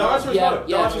answer is no. And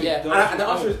the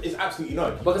answer is absolutely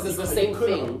no. Because it's the same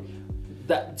thing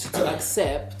that to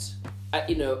accept,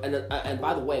 you know, and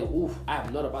by the way, I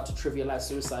am not about to trivialize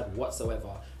suicide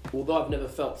whatsoever. Although I've never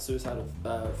felt suicidal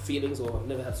feelings, or I've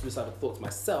never had suicidal thoughts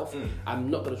myself,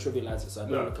 I'm not going to trivialize it, so I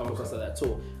don't want to come across like that at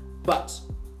all. But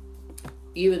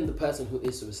even the person who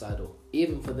is suicidal,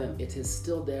 even for them, it is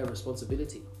still their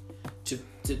responsibility to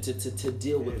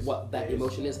deal with what that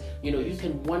emotion is. You know, you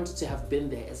can want to have been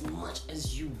there as much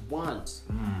as you want,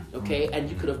 okay? And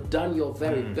you could have done your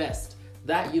very best.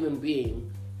 That human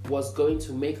being was going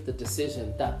to make the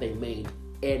decision that they made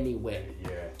anyway.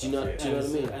 Do you know what I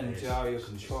mean? And to out of your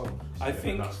control. I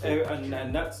think,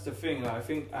 and that's the thing. Like, I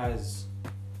think as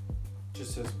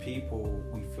people,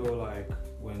 we feel like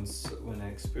when an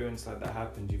experience like that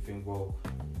happens, you think, well,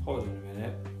 hold on a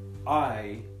minute,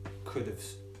 I could have,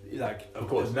 like, of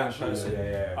course, as naturally, person,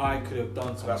 yeah. I could have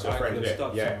done That's something, I what could have friends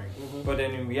stopped do, yeah. something. Mm-hmm. But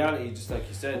then in reality, just like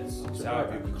you said, it's out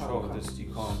of your control. Just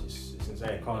you can't, It's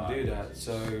insane. you can't do that.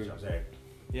 So That's what I'm saying.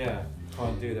 yeah,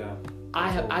 can't do that.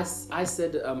 I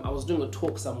said I was doing a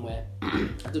talk somewhere. I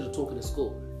did a talk in a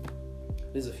school.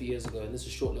 This is a few years ago, and this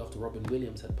is shortly after Robin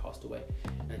Williams had passed away,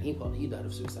 and he died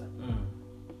of suicide.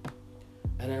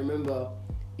 And I remember,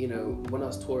 you know, when I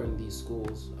was touring these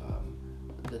schools,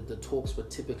 the talks were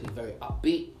typically very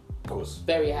upbeat, Of course.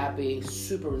 very happy,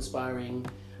 super inspiring.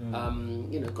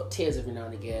 You know, got tears every now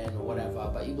and again or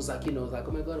whatever. But it was like, you know, like,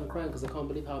 oh my God, I'm crying because I can't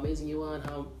believe how amazing you are and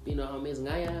how, you know, how amazing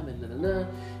I am and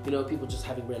you know, people just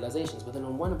having realizations. But then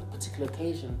on one particular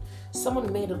occasion,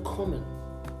 someone made a comment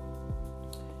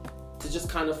to just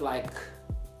kind of like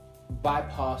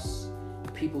bypass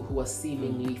people who are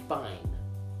seemingly fine.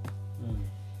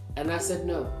 And I said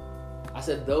no. I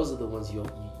said those are the ones you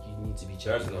need to be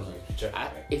checking on.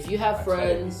 If you have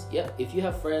friends, if you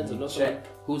have friends or know someone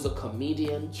who's a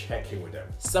comedian, check in with them.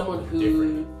 Someone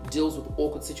who deals with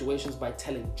awkward situations by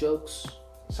telling jokes.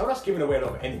 Someone that's giving away a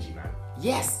lot of energy, man.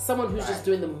 Yes, someone who's just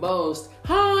doing the most.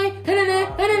 Hi,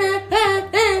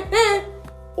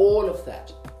 all of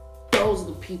that. Those are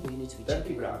the people you need to be checking.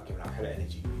 People that are giving out hella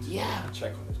energy. Yeah.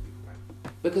 Check on those people, man.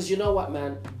 Because you know what,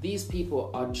 man? These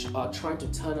people are trying to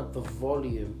turn up the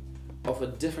volume of a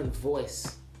different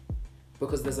voice.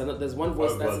 Because there's one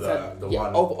voice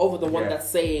over the one that's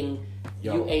saying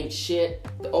you ain't shit.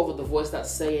 Over the voice that's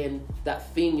saying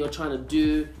that thing you're trying to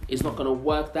do is not gonna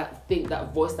work.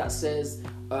 That voice that says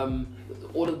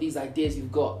all of these ideas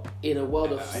you've got in a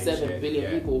world of 7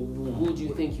 billion people. Who do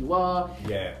you think you are?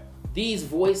 Yeah. These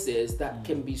voices that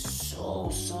can be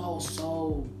so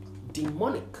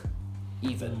demonic,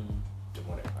 even.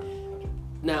 Demonic.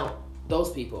 Now,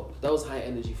 those people, those high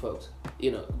energy folks,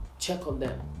 you know, check on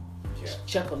them. Yeah.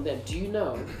 Check on them. Do you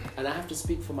know? And I have to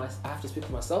speak for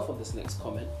myself on this next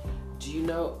comment. Do you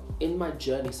know, in my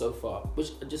journey so far,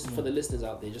 which just for the listeners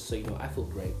out there, just so you know, I feel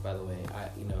great. By the way, I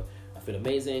feel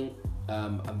amazing.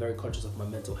 I'm very conscious of my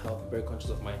mental health. I'm very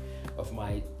conscious of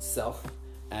myself,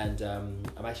 and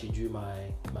I'm actually due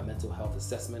my mental health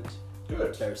assessment.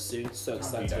 Good. Very soon. So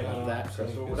excited about that.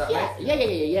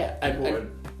 Yeah. And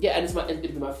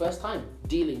it'll be my first time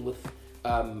dealing with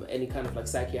any kind of like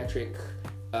psychiatric.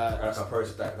 That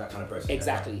kind of process.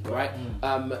 Exactly, right?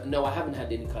 No, I haven't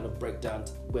had any kind of breakdown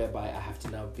whereby I have to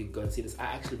now go and see this. I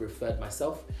actually referred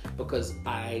myself because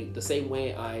the same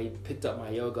way I picked up my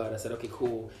yoga and I said, okay,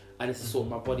 cool, I need to sort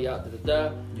my body out,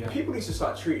 Yeah. People need to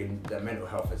start treating their mental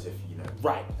health as if, you know.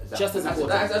 Right. Just as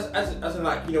important. As in,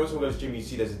 like, you know, when someone goes to the gym, you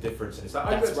see there's a difference. And it's like,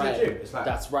 that's right. To the gym. It's like,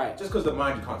 that's right. Just because the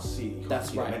mind you can't see,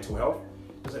 That's right. mental health,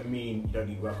 doesn't mean you don't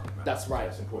need work on that. That's right.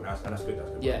 That's important. That's good.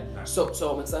 Yeah. Nice. So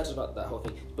I'm excited about that whole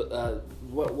thing. But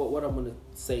what I'm gonna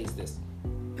say is this.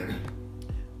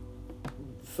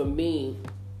 For me,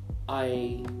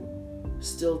 I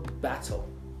still battle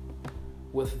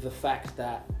with the fact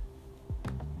that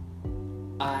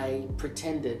I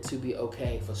pretended to be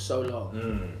okay for so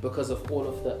long because of all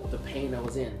of the pain I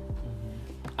was in.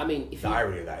 I mean, if the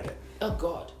irony of that, isn't it? Oh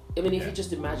God! I mean, if you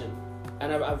just imagine.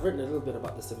 And I've written a little bit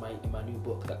about this in my new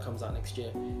book that comes out next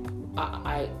year.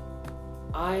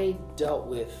 I dealt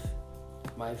with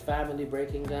my family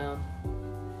breaking down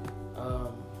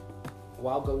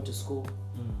while going to school.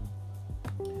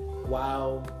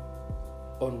 While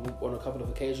on a couple of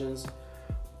occasions,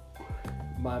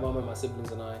 my mom and my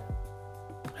siblings and I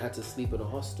had to sleep in a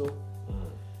hostel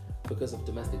because of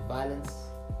domestic violence.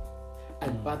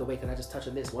 And by the way, can I just touch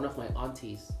on this? One of my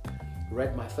aunties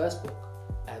read my first book.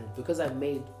 And because I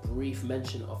made brief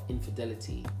mention of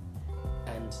infidelity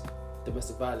and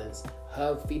domestic violence,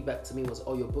 her feedback to me was,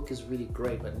 oh, your book is really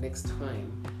great, but next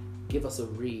time, give us a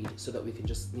read so that we can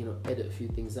just, you know, edit a few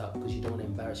things out because you don't want to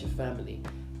embarrass your family.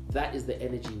 That is the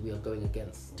energy we are going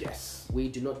against. Yes. We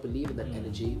do not believe in that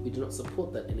energy. We do not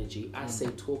support that energy. I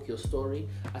say, talk your story.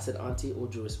 I said, auntie, all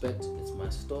due respect, it's my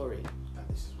story. And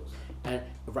this is what's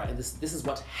And this is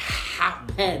what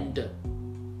happened.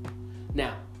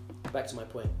 Now, back to my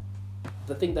point.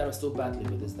 The thing that I'm still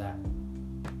battling with is that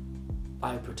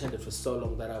I pretended for so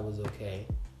long that I was okay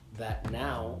that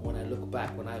now when I look back,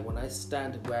 when I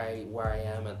stand where I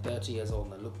am at 30 years old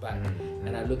and I look back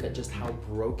and I look at just how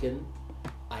broken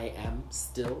I am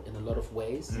still in a lot of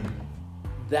ways,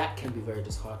 that can be very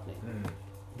disheartening.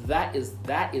 That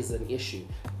is an issue.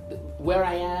 Where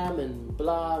I am and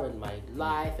blah and my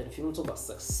life, and if you want to talk about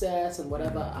success and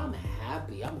whatever, I'm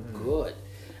happy, I'm good.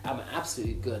 I'm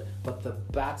absolutely good. But the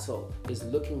battle is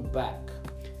looking back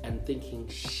and thinking,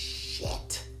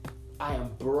 shit, I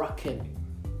am broken.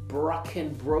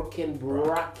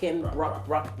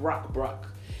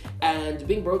 And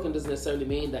being broken doesn't necessarily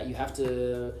mean that you have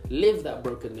to live that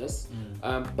brokenness,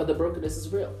 but the brokenness is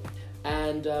real.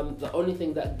 And the only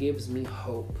thing that gives me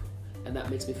hope and that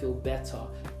makes me feel better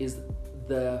is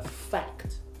the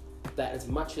fact that as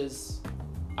much as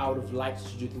I would have liked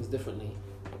to do things differently,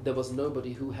 there was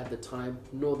nobody who had the time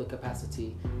nor the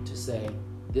capacity to say,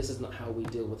 this is not how we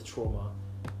deal with trauma.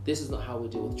 This is not how we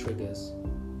deal with triggers.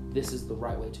 This is the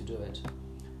right way to do it.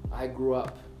 I grew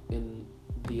up in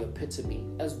the epitome,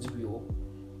 as do we all,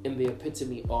 in the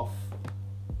epitome of,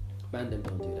 man, them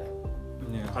don't do that.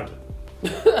 Yeah. 100.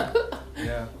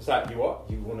 Yeah. It's like, you what?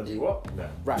 You want to do what? No.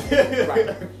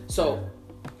 Right. So,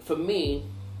 for me,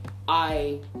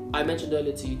 I mentioned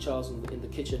earlier to you, Charles, in the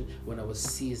kitchen when I was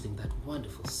seasoning that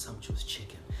wonderful, sumptuous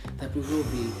chicken that we will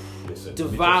be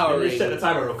devouring. Let me set the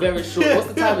timer real quick. Very short. What's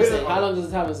the timer say? How long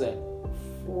does the timer say?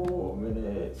 4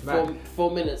 minutes.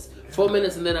 4 minutes. 4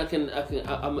 minutes, and then I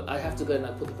have to go and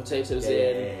put the potatoes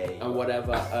in and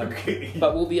whatever. Okay.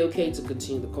 But we'll be okay to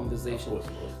continue the conversation. Of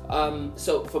course.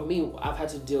 So for me, I've had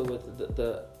to deal with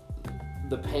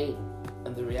the pain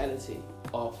and the reality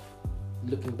of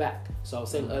looking back. So I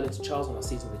was saying earlier to Charles when I was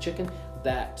seasoning the chicken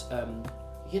that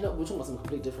we're talking about something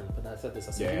completely different. But I said this.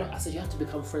 I said, I said you have to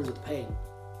become friends with pain.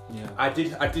 Yeah. I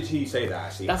did hear you say that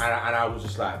actually, and I was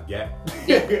just like, yeah.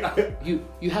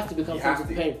 You have to become friends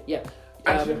with pain. Yeah.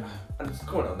 Actually, and just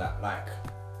comment on that, like,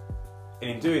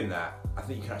 in doing that, I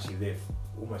think you can actually live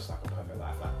almost like a perfect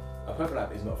life. Like, a perfect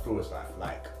life is not a flawless life.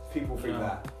 Like, people think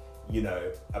that,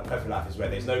 a perfect life is where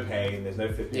there's no pain, there's no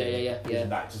flipping. Yeah.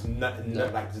 Like, just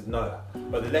like, there's none of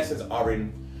that. But the lessons are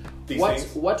in these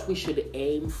things. What we should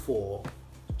aim for,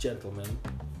 gentlemen,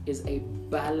 is a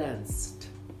balanced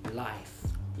life.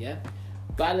 Yeah?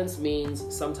 Balance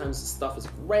means sometimes stuff is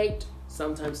great,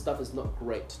 sometimes stuff is not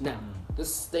great. Now,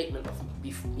 this statement of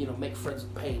make friends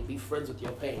with pain, be friends with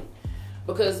your pain.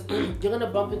 Because you're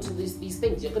gonna bump into these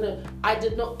things. I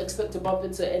did not expect to bump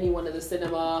into anyone in the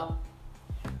cinema,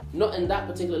 not in that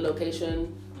particular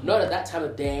location, not at that time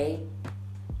of day.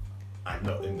 And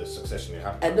not in the succession it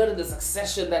happened. And not in the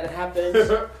succession that it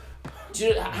happened.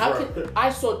 I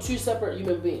saw two separate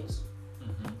human beings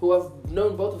who have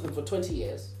known both of them for 20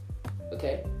 years.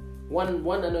 Okay? One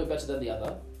I know better than the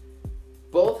other.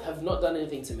 Both have not done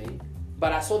anything to me.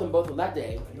 But I saw them both on that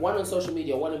day, one on social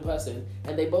media, one in person,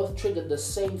 and they both triggered the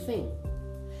same thing.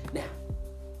 Now,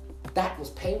 that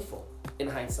was painful in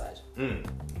hindsight.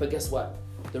 But guess what?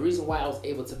 The reason why I was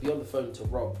able to be on the phone to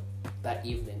Rob that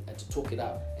evening and to talk it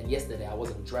out, and yesterday I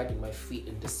wasn't dragging my feet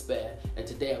in despair, and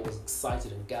today I was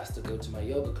excited and gassed to go to my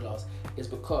yoga class, is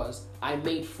because I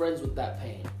made friends with that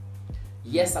pain.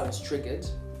 Yes, I was triggered.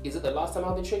 Is it the last time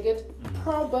I'll be triggered?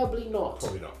 Probably not.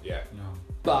 Probably not, yeah. No.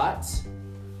 But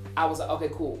I was like, okay,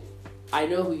 cool. I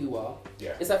know who you are.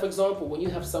 Yeah. It's like, for example, when you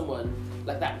have someone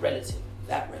like that relative.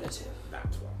 That's one.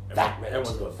 That relative.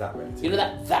 Everyone's got that relative. You know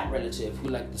that relative who,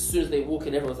 like, as soon as they walk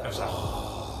in, everyone's like,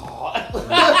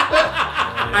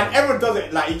 and everyone does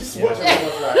it. Like, you just watch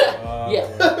everyone's like, yeah.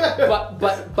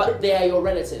 But they are your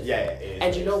relative. Yeah, it is.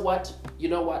 And you know what?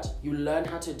 You learn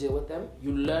how to deal with them.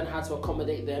 You learn how to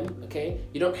accommodate them, okay?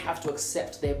 You don't have to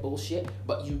accept their bullshit,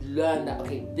 but you learn that,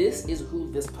 okay, this is who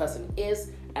this person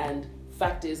is, and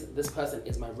fact is, this person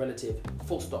is my relative,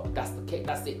 full stop. That's the case.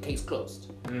 That's it, case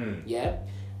closed. Yeah?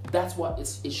 That's what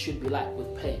it should be like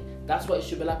with pain. That's what it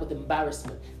should be like with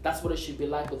embarrassment. That's what it should be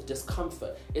like with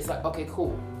discomfort. It's like, okay,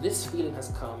 cool, this feeling has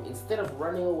come. Instead of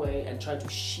running away and trying to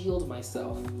shield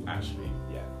myself,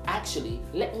 actually,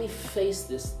 let me face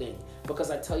this thing.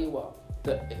 Because I tell you what,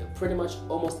 pretty much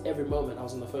almost every moment I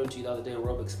was on the phone to you the other day,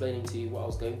 Rob, explaining to you what I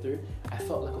was going through, I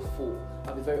felt like a fool.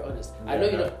 I'll be very honest. I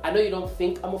know you don't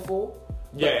think I'm a fool.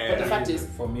 But the fact is,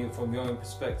 from your own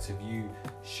perspective, you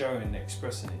showing and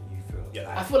expressing it, you feel.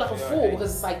 Yeah, I feel like a fool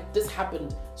because it's like this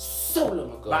happened so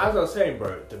long ago. But as I was saying,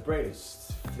 bro, the brain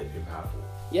is flipping powerful.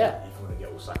 Yeah. If you want to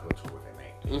get all psychological with it,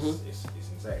 mate, it's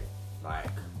insane. Like,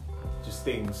 just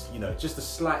things, just the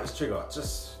slightest trigger, it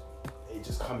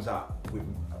just comes out with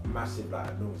a massive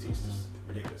abnormality. It's just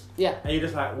ridiculous. Yeah. And you're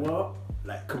just like, what?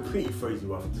 Like, completely throws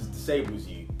you off. It just disables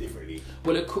you differently.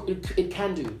 Well, it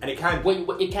can do. And it can.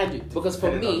 It can do. Because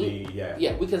for me,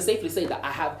 yeah, we can safely say that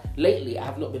I have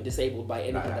not been disabled by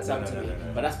anything that's happened to me. No.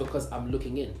 But that's because I'm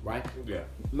looking in, right? Yeah.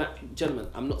 Gentlemen,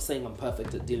 I'm not saying I'm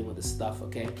perfect at dealing with this stuff,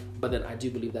 okay? But then I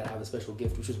do believe that I have a special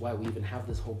gift, which is why we even have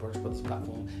this whole Brunch Brothers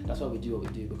platform. That's why we do what we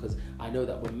do, because I know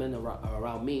that when men are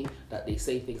around me, that they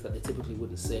say things that they typically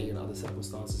wouldn't say in other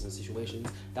circumstances and situations.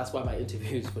 That's why my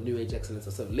interviews for New Age Excellence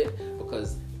are so lit,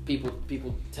 because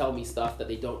people tell me stuff that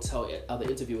they don't tell other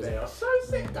interviewers. They are so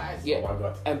sick, guys. Yeah. Oh my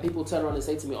god. And people turn around and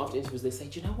say to me after interviews, they say,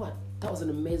 "Do you know what? That was an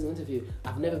amazing interview.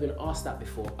 I've never been asked that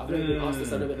before. I've never been asked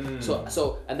this. I've never."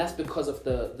 So, and that's because of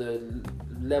the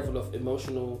level of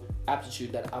emotional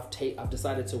aptitude that I've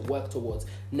decided to work towards.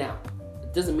 Now,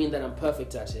 it doesn't mean that I'm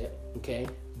perfect at it, okay?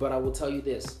 But I will tell you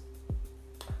this.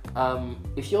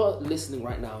 If you're listening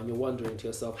right now and you're wondering to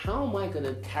yourself, how am I going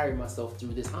to carry myself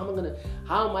through this? How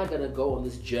am I going to go on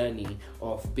this journey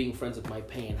of being friends with my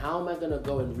pain? How am I going to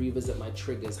go and revisit my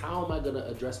triggers? How am I going to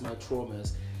address my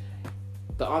traumas?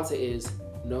 The answer is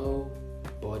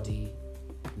nobody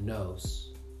knows.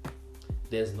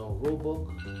 There's no rule book.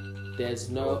 There's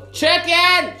no check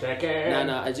in.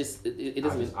 No. It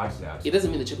doesn't mean it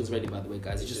doesn't mean the chicken's ready. By the way,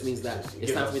 guys, it just means that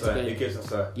it's time for me to go. It gives us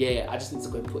a I just need to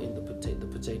go and put in the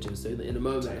potatoes. So in a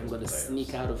moment, I'm going to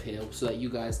sneak out of here so that you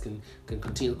guys can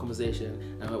continue the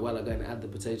conversation. And while I go and add the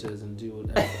potatoes and do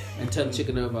and turn the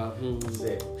chicken over, and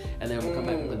then we'll come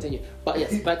back and continue. But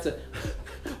yes, back to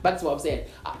what I'm saying.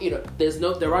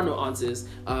 There are no answers.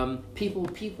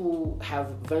 People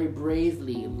have very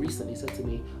bravely and recently said to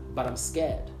me, "But I'm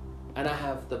scared." And I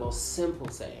have the most simple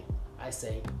saying. I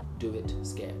say, do it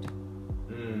scared.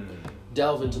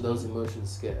 Delve into those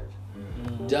emotions scared.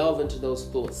 Delve into those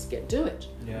thoughts scared. Do it.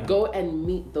 Yeah. Go and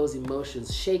meet those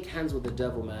emotions. Shake hands with the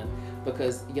devil, man.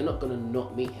 Because you're not going to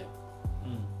not meet him.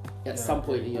 At some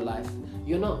point in your life.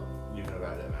 You're not. You know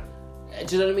about that, man.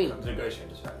 Do you know what I mean? I'm negotiating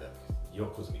this right there. You're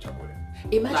causing me trouble with it.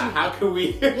 Imagine, how can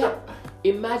we?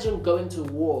 Imagine going to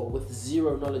war with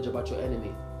zero knowledge about your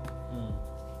enemy.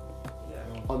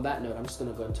 On that note, I'm just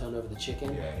going to go and turn over the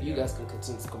chicken. You guys can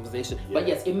continue this conversation. But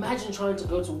yes, imagine trying to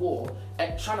go to war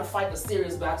and trying to fight a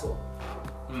serious battle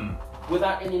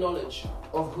without any knowledge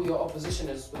of who your opposition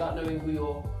is, without knowing who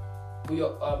your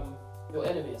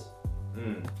enemy is.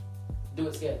 Do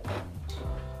it scared.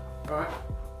 Alright.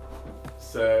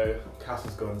 So Cass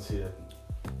has gone to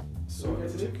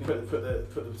put the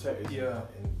potatoes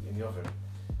in the oven.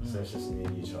 So it's just me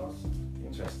and you, Charles.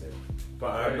 Interesting.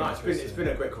 But it's been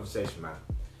a great conversation, man,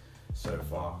 so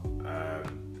far.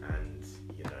 And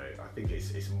I think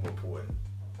it's more important,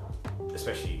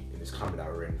 especially in this climate that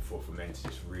we're in, for men to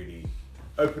just really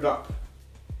open up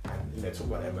and talk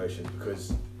about their emotions,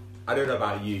 because I don't know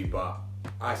about you, but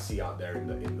I see out there in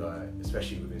the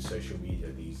especially within social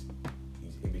media these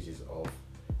images of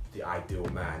the ideal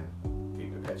man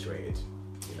being perpetuated.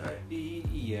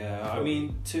 Yeah, I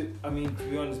mean to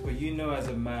be honest, but as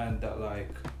a man that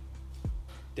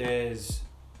there's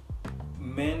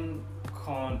men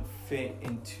can't fit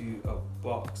into a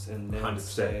box and then 100%.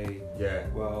 say,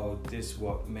 well, this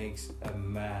what makes a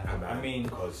man. I mean,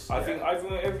 I think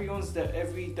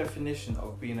every definition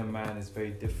of being a man is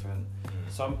very different.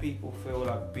 Some people feel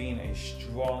like being a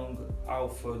strong,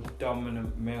 alpha,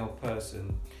 dominant male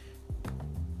person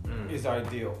is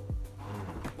ideal.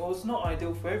 Well, it's not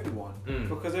ideal for everyone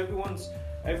because everyone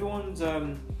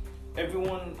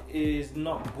is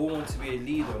not born to be a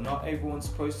leader. Not everyone's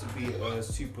supposed to be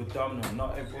super dominant.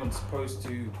 Not everyone's supposed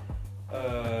to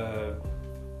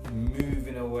move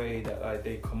in a way that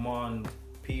they command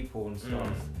people and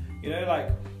stuff.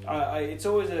 It's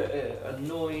always a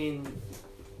annoying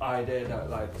idea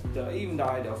that even the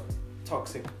idea of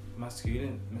toxic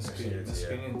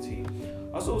masculinity.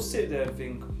 I sort of sit there and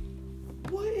think,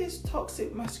 what is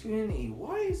toxic masculinity?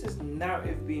 Why is this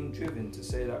narrative being driven to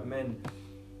say that men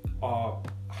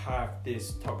have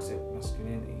this toxic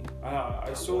masculinity?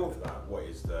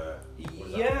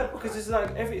 Because it's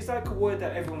like a word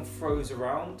that everyone throws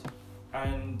around,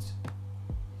 and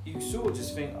you sort of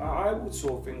just think. I would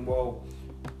sort of think, well,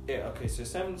 okay. So it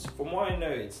stems from what I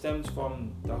know. It stems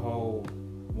from the whole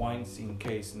Weinstein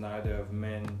case and the idea of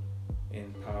men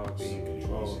in power being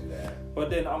controlled. But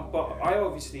then but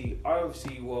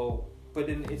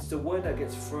then it's the word that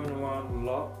gets thrown around a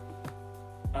lot.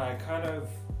 I kind of.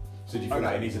 So do you feel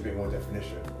like it needs a bit more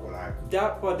definition, or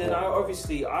that? But then I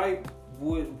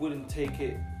wouldn't take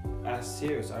it as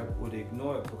serious. I would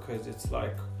ignore it because it's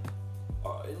like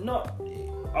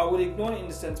I would ignore it in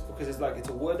the sense because it's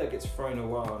a word that gets thrown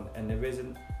around and there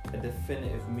isn't a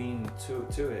definitive meaning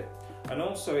to it. And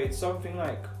also it's something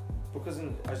because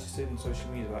as you said in social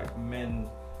media, men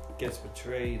gets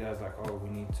portrayed as we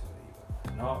need to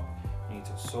either not, we need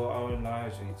to sort our own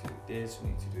lives, we need to do this, we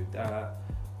need to do that.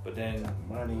 But then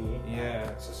money,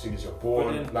 so as soon as you're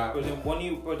born, but then when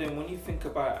you think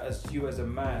about it as a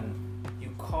man,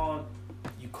 you can't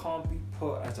be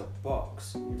put as a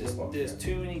box. There's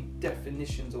too many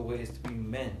definitions of ways to be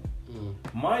men.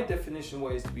 My definition of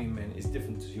ways to be men is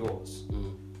different to yours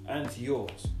and to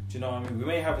yours. Do you know what I mean? We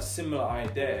may have a similar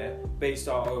idea based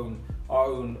on our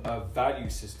own value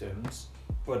systems,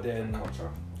 but then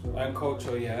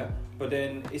culture, yeah. But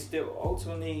then it's still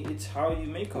ultimately it's how you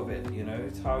make of it, you know.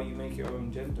 It's how you make your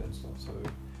own gender and stuff. So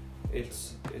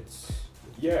it's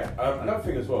yeah. Another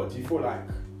thing as well. Do you feel like,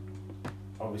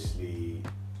 obviously,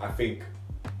 I think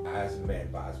as men,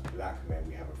 but as black men,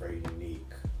 we have a very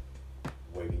unique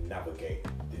way we navigate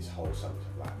this whole subject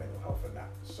of like mental health and that.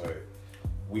 So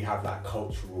we have like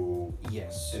cultural.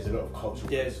 Yes. There's a lot of cultural.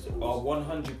 There's principles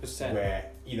 100%. where,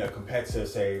 you know, compared to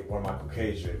say one of my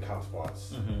Caucasian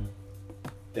counterparts,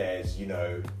 there's, you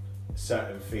know,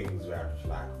 certain things where I'm just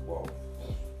like, whoa,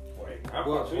 wait,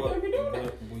 what we doing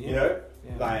it? You know,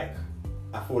 like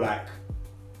I feel like,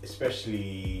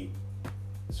 especially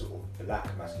sort of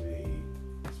black masculinity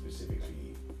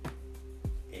specifically,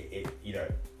 it you know,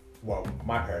 well,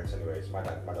 my parents anyways, my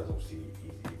dad's obviously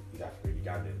he's African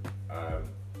Ugandan,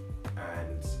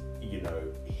 and you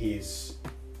know his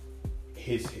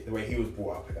the way he was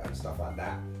brought up and stuff like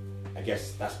that. I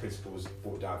guess that's principles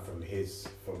brought down from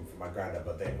my granddad,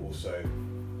 but then also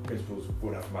principles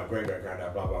brought down from my great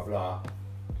granddad, blah blah blah,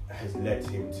 has led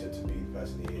him to be the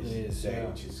person he is today,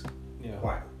 which is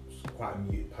quite a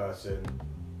muted person,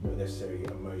 not necessarily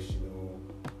emotional,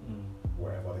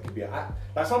 whatever. There could be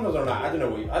like sometimes I'm like, I don't know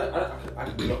what I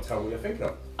could not tell what you're thinking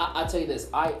of. I'll tell you this.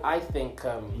 I think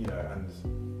you know, and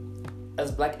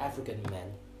as black African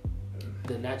men,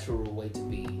 the natural way to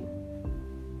be,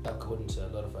 according to a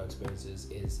lot of our experiences,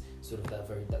 is sort of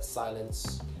that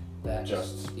silence, that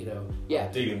just, you know,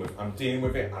 I'm dealing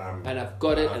with it, and I've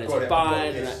got it, and it's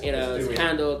fine, and you know, it's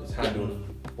handled. It's handled.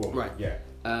 Boom. Right. Yeah.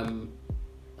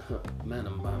 Man,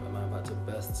 I'm about to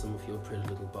burst some of your pretty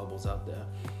little bubbles out there.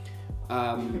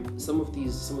 Some of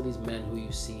these men who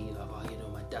you see, like, oh, you know,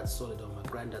 my dad's solid, or my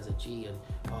granddad's a G, and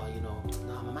oh, you know,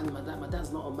 no, my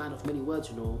dad's not a man of many words,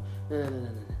 you know. No.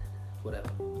 Whatever.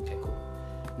 Okay, cool.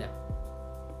 Now,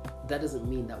 that doesn't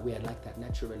mean that we are like that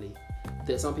naturally.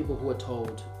 There's some people who are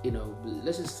told, you know,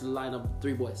 let's just line up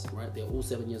 3 boys, right? They're all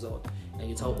 7 years old, and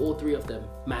you tell all 3 of them,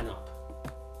 man up.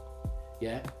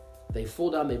 Yeah? They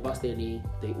fall down, they bust their knee,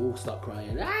 they all start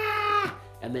crying, ah!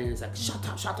 And then it's like, shut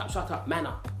up, man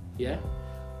up. Yeah?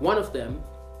 One of them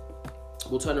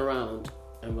will turn around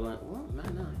and be like, what?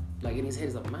 Man up. Like in his head,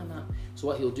 he's like, man up. So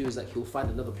what he'll do is like, he'll find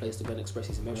another place to go and express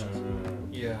his emotions.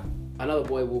 Yeah. Another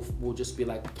boy will just be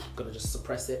like, gonna just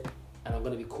suppress it, and I'm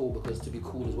gonna be cool because to be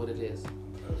cool is what it is.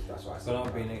 That's what I said. But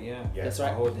I'm being yeah. That's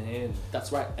right. Holding it in.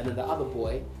 That's right. And then the other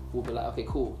boy will be like, okay,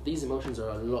 cool. These emotions are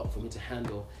a lot for me to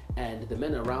handle. And the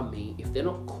men around me, if they're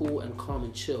not cool and calm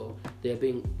and chill, they're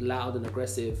being loud and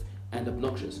aggressive and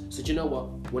obnoxious. So do you know what?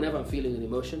 Whenever I'm feeling an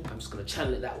emotion, I'm just gonna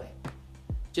channel it that way.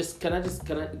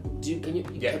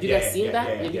 Have you guys seen that?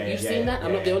 Have you seen that?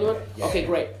 I'm not the only one? Okay,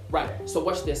 great. Right. So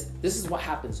watch this. This is what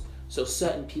happens. So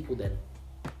certain people's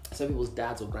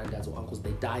dads or granddads or uncles,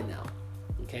 they die now.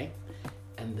 Okay?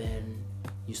 And then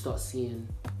you start seeing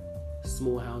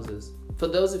small houses. For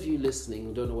those of you listening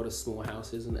who don't know what a small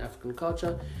house is in African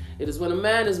culture, it is when a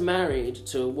man is married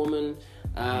to a woman,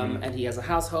 and he has a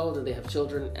household and they have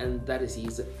children, and that is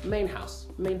his main house,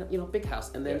 big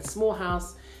house. And then small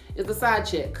house is the side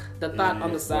chick, the thought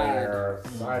on the side,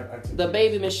 the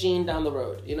baby machine down the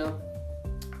road, you know.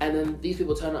 And then these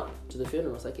people turn up to the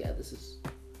funeral. It's like, yeah, this is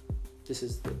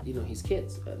his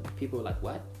kids, and people are like,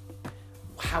 what?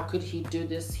 How could he do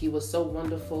this? He was so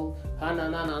wonderful. And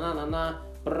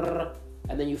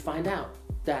then you find out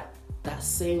that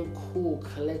same cool,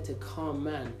 collected, calm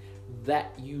man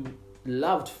that you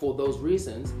loved for those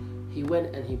reasons, he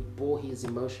went and he bore his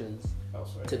emotions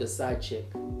to the side chick.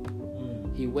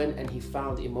 He went and he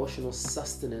found emotional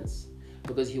sustenance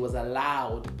because he was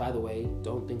allowed. By the way,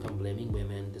 don't think I'm blaming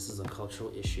women. This is a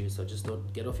cultural issue, so just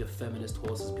don't get off your feminist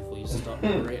horses before you start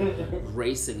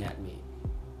racing at me.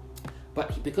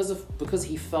 But because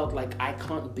he felt like, I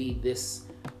can't be this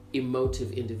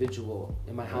emotive individual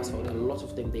in my household, a lot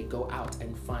of them, they go out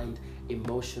and find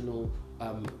emotional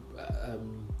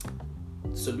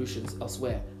solutions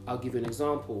elsewhere. I'll give you an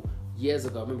example. Years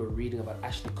ago, I remember reading about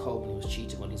Ashley Cole when he was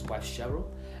cheating on his wife Cheryl,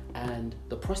 and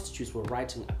the prostitutes were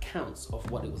writing accounts of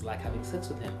what it was like having sex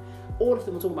with him. All of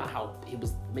them were talking about how he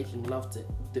was making love to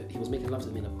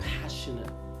them in a passionate,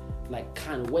 like,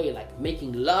 kind of way, like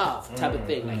making love type of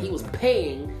thing. Like he was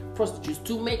paying prostitutes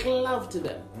to make love to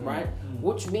them, right?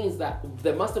 Which means that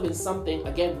there must have been something,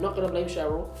 again, not gonna blame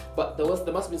Cheryl, but there must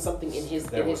have been something in his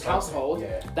household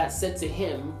that said to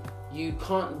him, you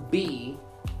can't be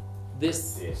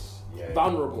this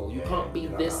vulnerable. You can't be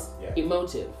you're not this allowed.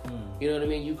 emotive. You know what I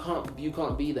mean? You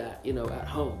can't be that, at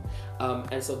home.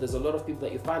 And so there's a lot of people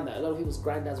that you find that. A lot of people's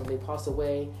granddads, when they pass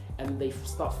away and they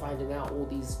start finding out all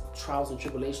these trials and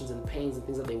tribulations and pains and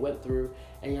things that they went through,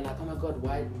 and you're like, oh my God,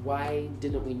 why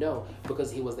didn't we know?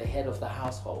 Because he was the head of the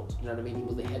household. You know what I mean? He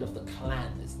was the head of the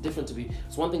clan. It's different to be.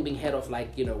 It's one thing being head of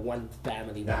one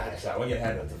family. Nah, it's like when you're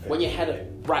head of the family. When you're head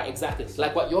of, right, exactly.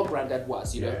 Like what your granddad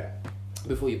was,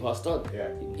 before you passed on. Yeah.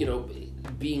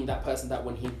 Being that person that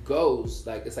when he goes,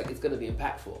 it's going to be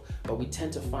impactful. But we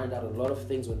tend to find out a lot of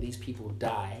things when these people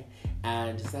die,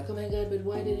 and it's like, oh my God, but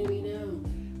why didn't we know?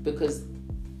 Because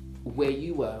where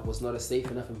you were was not a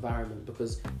safe enough environment,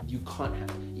 because you can't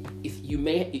have,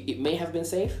 it may have been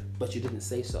safe, but you didn't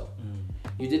say so.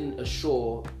 You didn't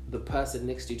assure the person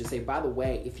next to you to say, by the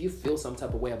way, if you feel some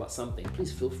type of way about something,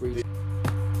 please feel free to.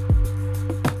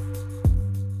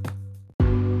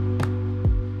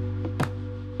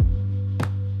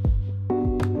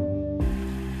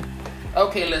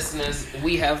 Okay, listeners,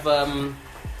 we have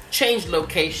changed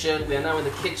location. We are now in the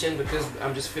kitchen because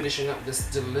I'm just finishing up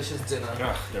this delicious dinner.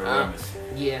 The aromas.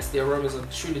 Yes, the aromas are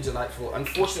truly delightful.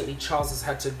 Unfortunately, Charles has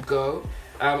had to go.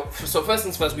 So first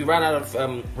things first, we ran out of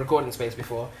recording space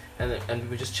before, and we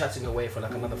were just chatting away for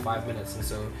another 5 minutes, and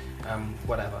so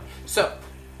whatever. So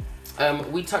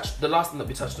the last thing that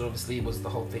we touched on, obviously, was the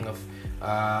whole thing of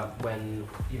when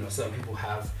certain people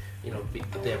have.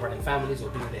 They're running families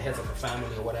or being the heads of a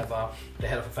family or whatever, the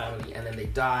head of a family, and then they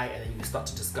die, and then you start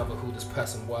to discover who this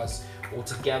person was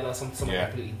altogether, someone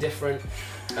completely different.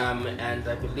 And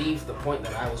I believe the point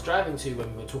that I was driving to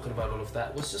when we were talking about all of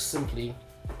that was just simply,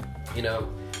 do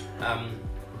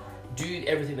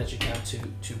everything that you can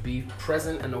to be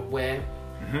present and aware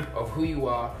of who you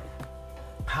are,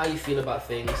 how you feel about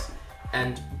things,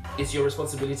 and it's your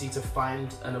responsibility to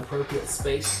find an appropriate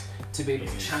space to be able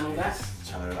to channel that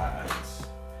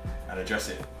and address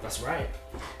it. That's right.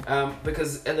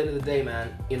 Because at the end of the day,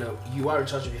 man, you are in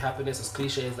charge of your happiness. As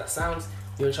cliche as that sounds,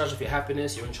 you're in charge of your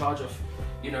happiness. You're in charge of,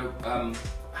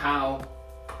 how,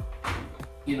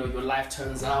 your life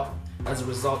turns out as a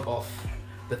result of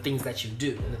the things that you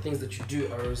do. And the things that you do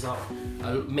are a result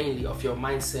mainly of your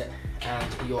mindset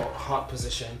and your heart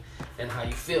position and how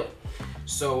you feel.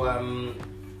 So,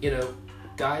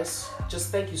 guys,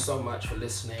 just thank you so much for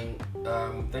listening.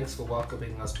 Thanks for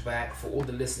welcoming us back. For all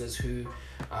the listeners who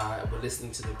were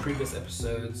listening to the previous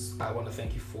episodes, I want to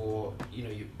thank you for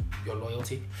your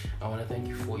loyalty. I want to thank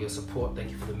you for your support. Thank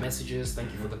you for the messages.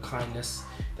 Thank you for the kindness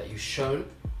that you've shown.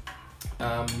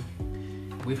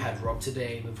 We've had Rob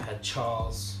today. We've had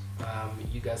Charles.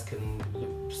 You guys can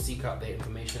seek out their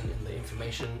information in the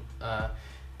information.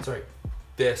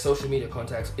 Their social media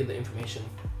contacts in the information.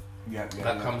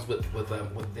 That comes with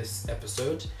this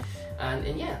episode, and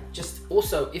yeah, just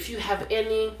also if you have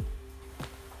any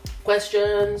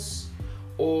questions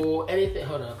or anything,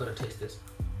 hold on, I've got to taste this.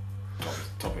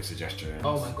 Topic suggestions.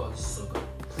 Oh my God, this is so good.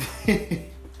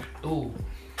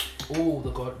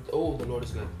 The Lord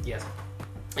is good. Yes.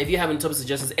 If you have any topic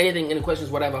suggestions, anything, any questions,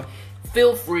 whatever,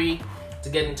 feel free to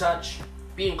get in touch,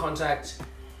 be in contact,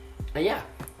 and yeah,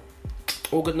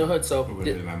 all good in the hood. So.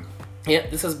 Yeah,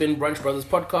 this has been Brunch Brothers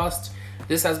Podcast.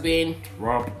 This has been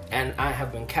Rob. And I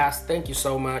have been Cass. Thank you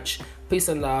so much. Peace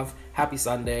and love. Happy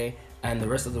Sunday. And the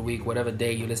rest of the week, whatever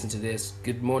day you listen to this,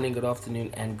 good morning, good afternoon,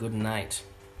 and good night.